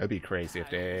 That'd be crazy if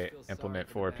they implement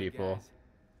 4 people.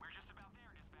 We're just about there,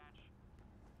 dispatch.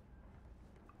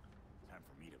 Time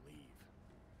for me to leave.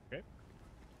 Okay.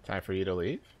 Time for you to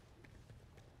leave?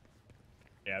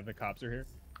 Yeah, the cops are here.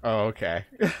 Oh, okay.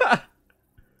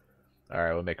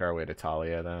 Alright, we'll make our way to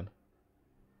Talia then.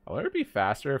 I wonder it'd be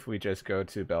faster if we just go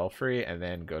to Belfry and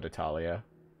then go to Talia.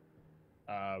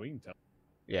 We can tell.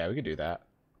 Yeah, we could do that.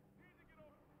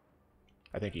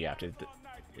 I think you have to...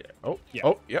 Yeah. Oh, Yeah.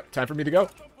 Oh, yep, time for me to go.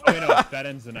 Oh, wait, no, that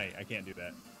ends the night. I can't do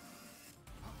that.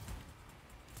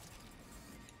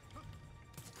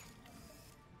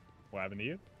 What happened to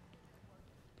you?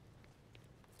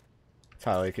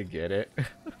 Talia could get it.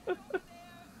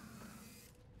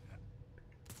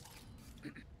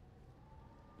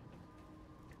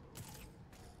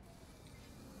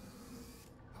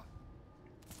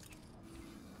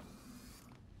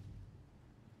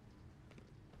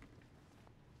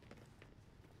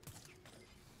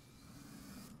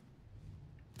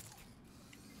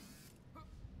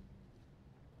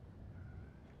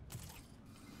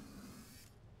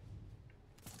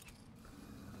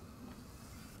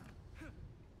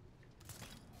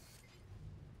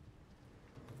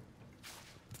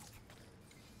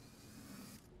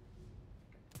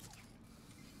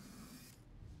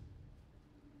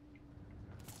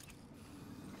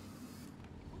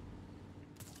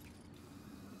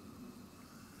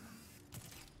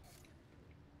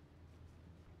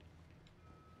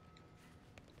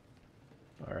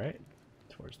 Alright,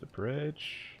 towards the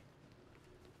bridge.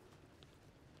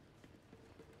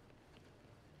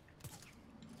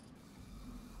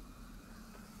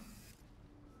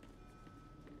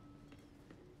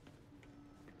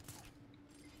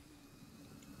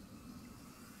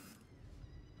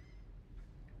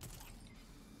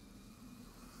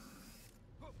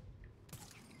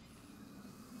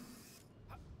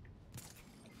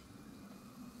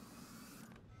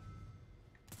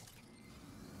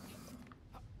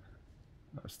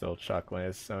 I'm still chuckling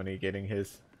as Sony getting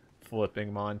his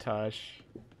flipping montage.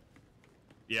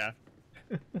 Yeah.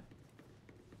 Hey,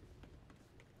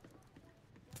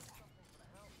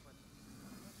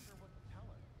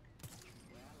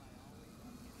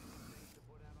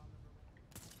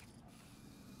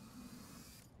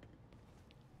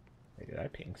 did I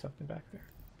ping something back there?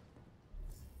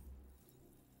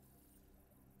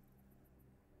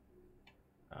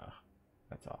 Oh,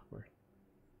 that's awkward.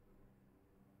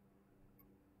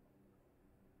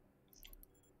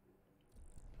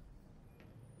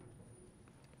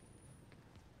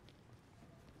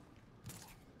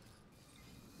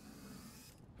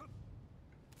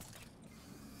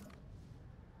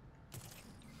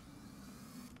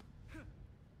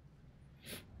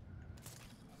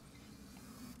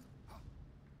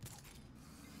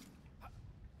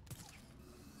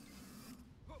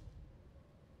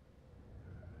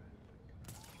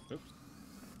 Oops.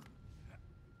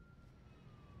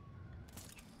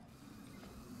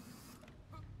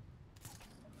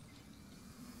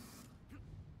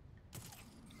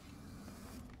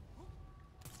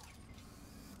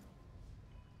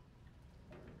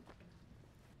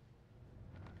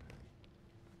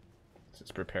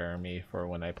 Just preparing me for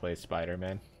when I play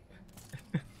Spider-Man.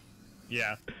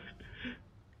 Yeah.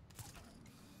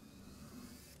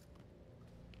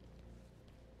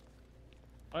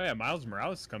 Oh yeah, Miles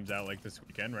Morales comes out like this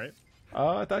weekend, right?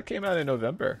 I thought it came out in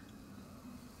November.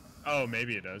 Oh,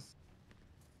 maybe it does.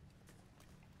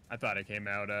 I thought it came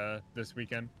out this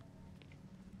weekend.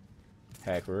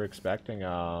 Heck, we were expecting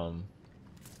a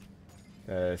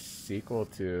sequel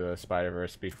to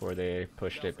Spider-Verse before they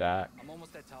pushed it back. I'm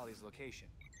almost at Talia's location.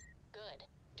 Good.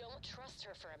 Don't trust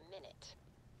her for a minute.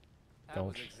 That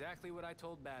was exactly what I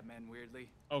told Batman, weirdly.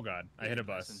 Oh god, I hit a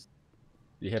bus.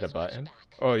 You hit a button?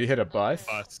 Oh, you hit a bus?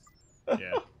 Bus.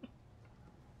 Yeah.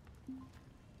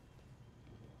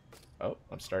 Oh,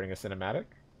 I'm starting a cinematic.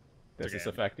 Does this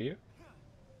affect you?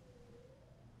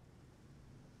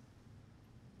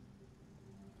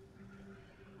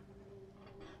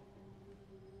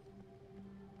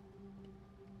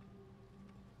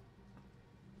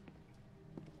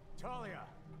 Talia!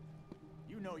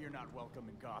 You know you're not welcome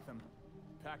in Gotham.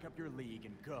 Pack up your league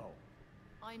and go.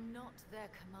 I'm not their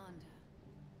commander.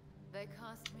 They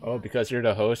cast me Oh, out. because you're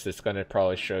the host, it's gonna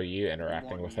probably show you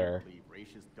interacting with her.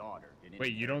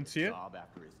 Wait, you don't see it?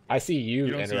 I see you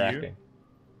You don't see you? interacting.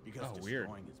 Oh, weird.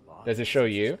 Does it show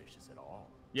you?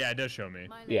 Yeah, it does show me.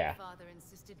 My late Yeah. father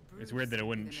insisted It's Bruce weird that it be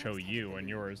wouldn't the show next you head on of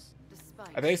yours.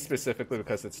 despite I think specifically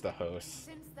because it's the host.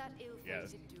 Since that ill-fated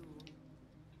Yes. duel,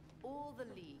 all the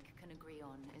League can agree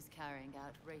on is carrying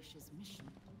out Raish's mission.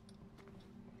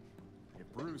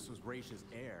 If Bruce was Raish's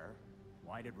heir,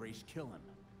 why did Raish kill him?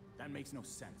 That makes no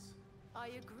sense. I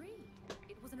agree.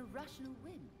 It was an irrational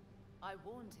whim. I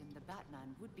warned him the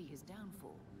Batman would be his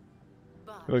downfall.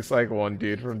 But It looks like one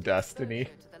dude from Destiny.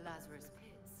 exposure to the Lazarus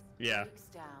pits Yeah. breaks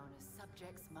down a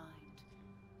subject's mind.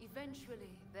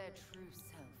 Eventually, their true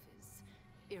self is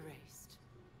erased.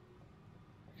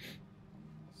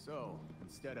 So,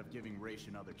 instead of giving Raish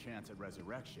another chance at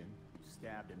resurrection, you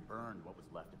stabbed and burned what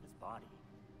was left of his body.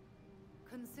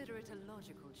 Consider it a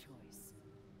logical choice.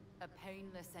 A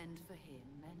painless end for him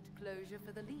and closure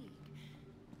for the League.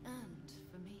 And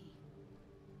for me.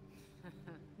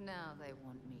 Now they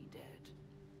want me dead.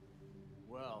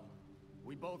 Well,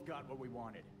 we both got what we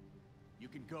wanted. You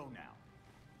can go now.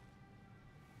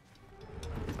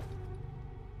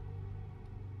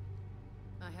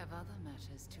 I have other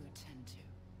matters to attend to.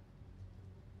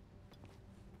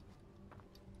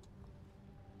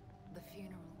 The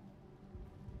funeral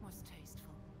was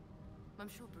tasteful. I'm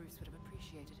sure Bruce would have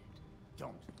appreciated it.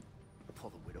 Don't pull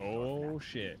the widow. Oh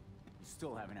shit. You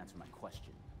still haven't answered my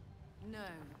question. No,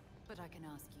 but I can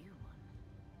ask you one.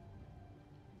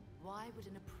 Why would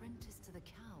an apprentice to the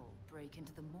cowl break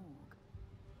into the morgue?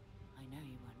 I know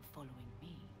you weren't following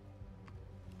me.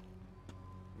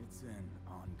 It's an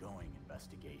ongoing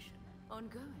investigation.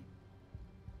 Ongoing.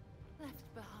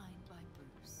 Left behind by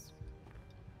Bruce.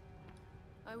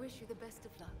 I wish you the best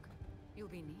of luck. You'll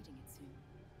be needing it soon.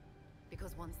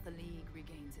 Because once the League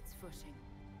regains its footing,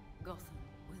 Gotham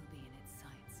will be in its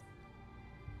sights.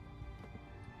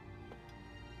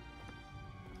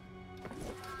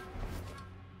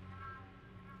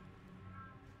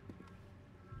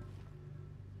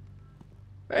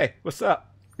 Hey, what's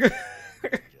up?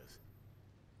 Just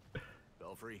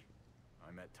Belfry,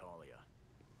 I met Talia.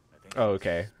 I think Oh,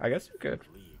 okay. I guess we could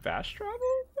fast travel?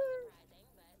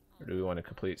 Or do we want to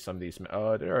complete some of these?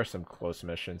 Oh, there are some close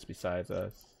missions besides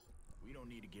us. we don't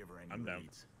need to give her any I'm down.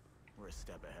 leads. We're a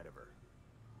step ahead of her.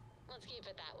 Let's keep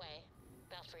it that way.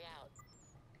 Belfry out.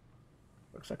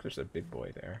 Looks like there's a big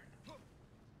boy there.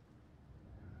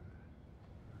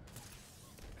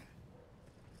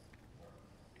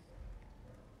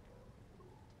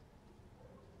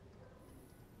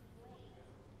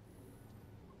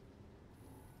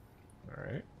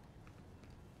 Alright.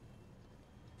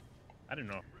 I don't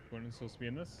know. When is supposed to be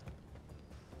in this?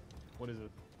 What is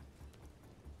it?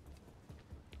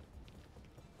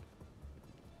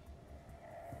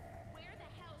 Where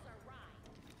the hell's our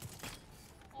ride?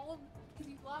 Oh,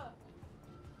 you love.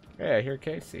 Hey, I hear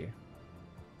Casey.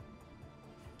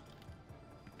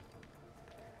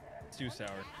 It's too sour.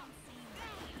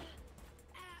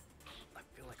 I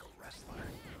feel like a wrestler.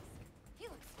 He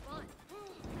looks fun.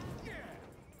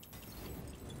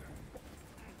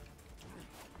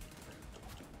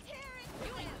 You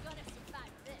ain't gonna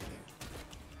survive this.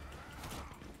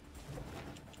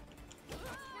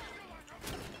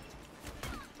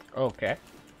 Okay.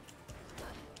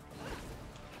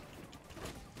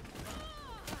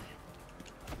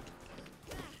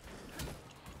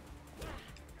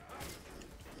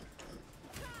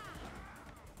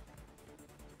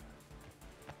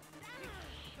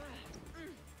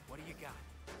 What do you got?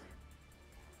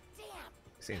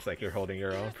 Seems like you're holding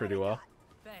your own pretty well.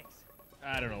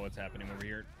 don't know what's happening over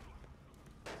here.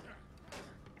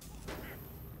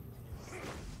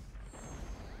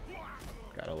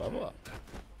 Gotta level up.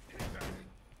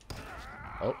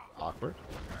 Oh, awkward.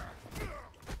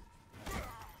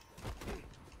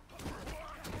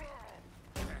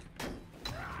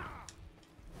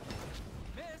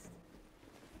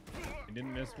 He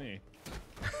didn't miss me.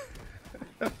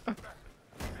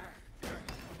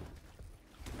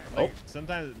 Like,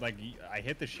 sometimes, like, I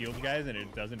hit the shield guys and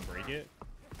it doesn't break it.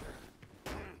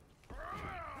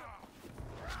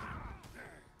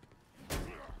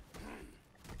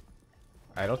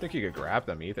 I don't think you could grab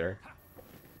them either.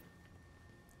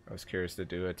 I was curious to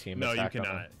do a team attack. No, you on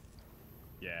cannot. them.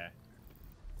 Yeah.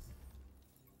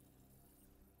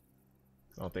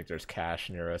 I don't think there's cash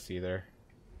near us either.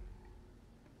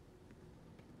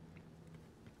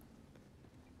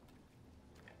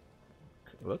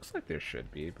 It looks like there should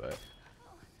be, but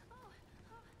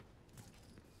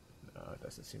no, it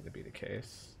doesn't seem to be the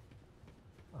case.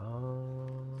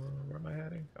 Where am I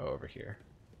heading? Oh, over here.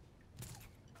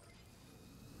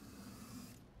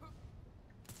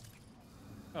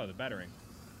 Oh, the battering.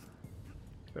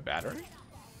 The battery?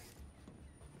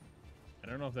 I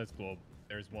don't know if that's global.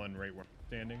 There's one right where I'm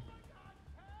standing.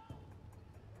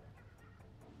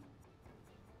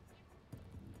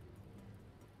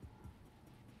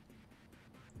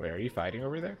 Wait, are you fighting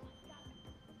over there?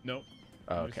 Nope.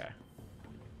 Oh, okay.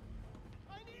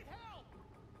 I need help.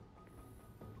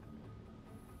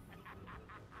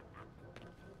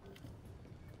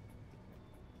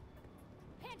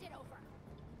 Hand it over.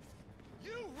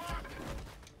 You rock.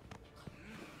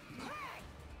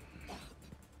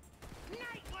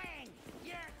 Nightwing!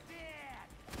 You're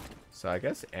dead! So I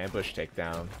guess ambush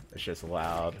takedown is just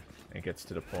loud and gets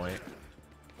to the point.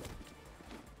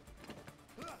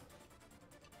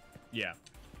 Yeah.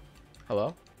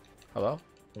 Hello? Hello?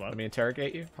 Hello? Let me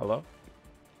interrogate you. Hello?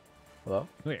 Hello?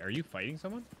 Wait, are you fighting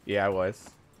someone? Yeah, I was.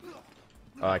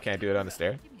 Oh, I can't do it on the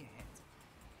stair?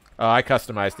 Oh, I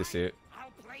customized the suit.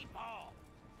 I'll play ball.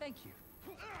 Thank you.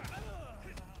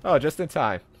 Oh, just in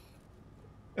time.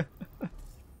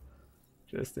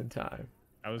 Just in time.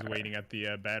 I was waiting at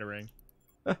the battering.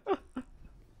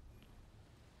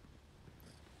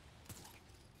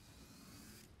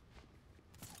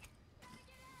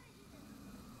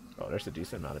 Oh, there's a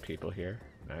decent amount of people here.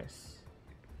 Nice.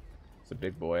 It's a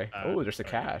big boy. Uh, Oh, there's a sorry.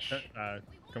 cache.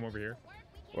 Come over here.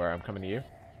 Where I'm coming to you?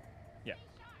 Yeah.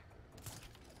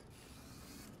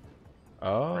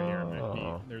 Oh. Right here at my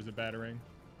feet. There's a battering.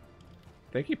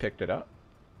 I think you picked it up.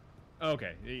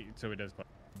 Okay, so it does play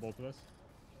both of us.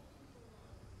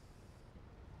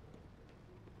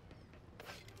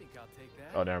 Think I'll take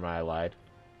that. Oh, never mind. I lied.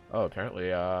 Oh, apparently,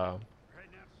 Heading out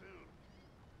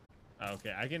soon.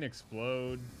 Okay, I can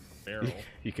explode barrel.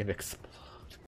 you can explode.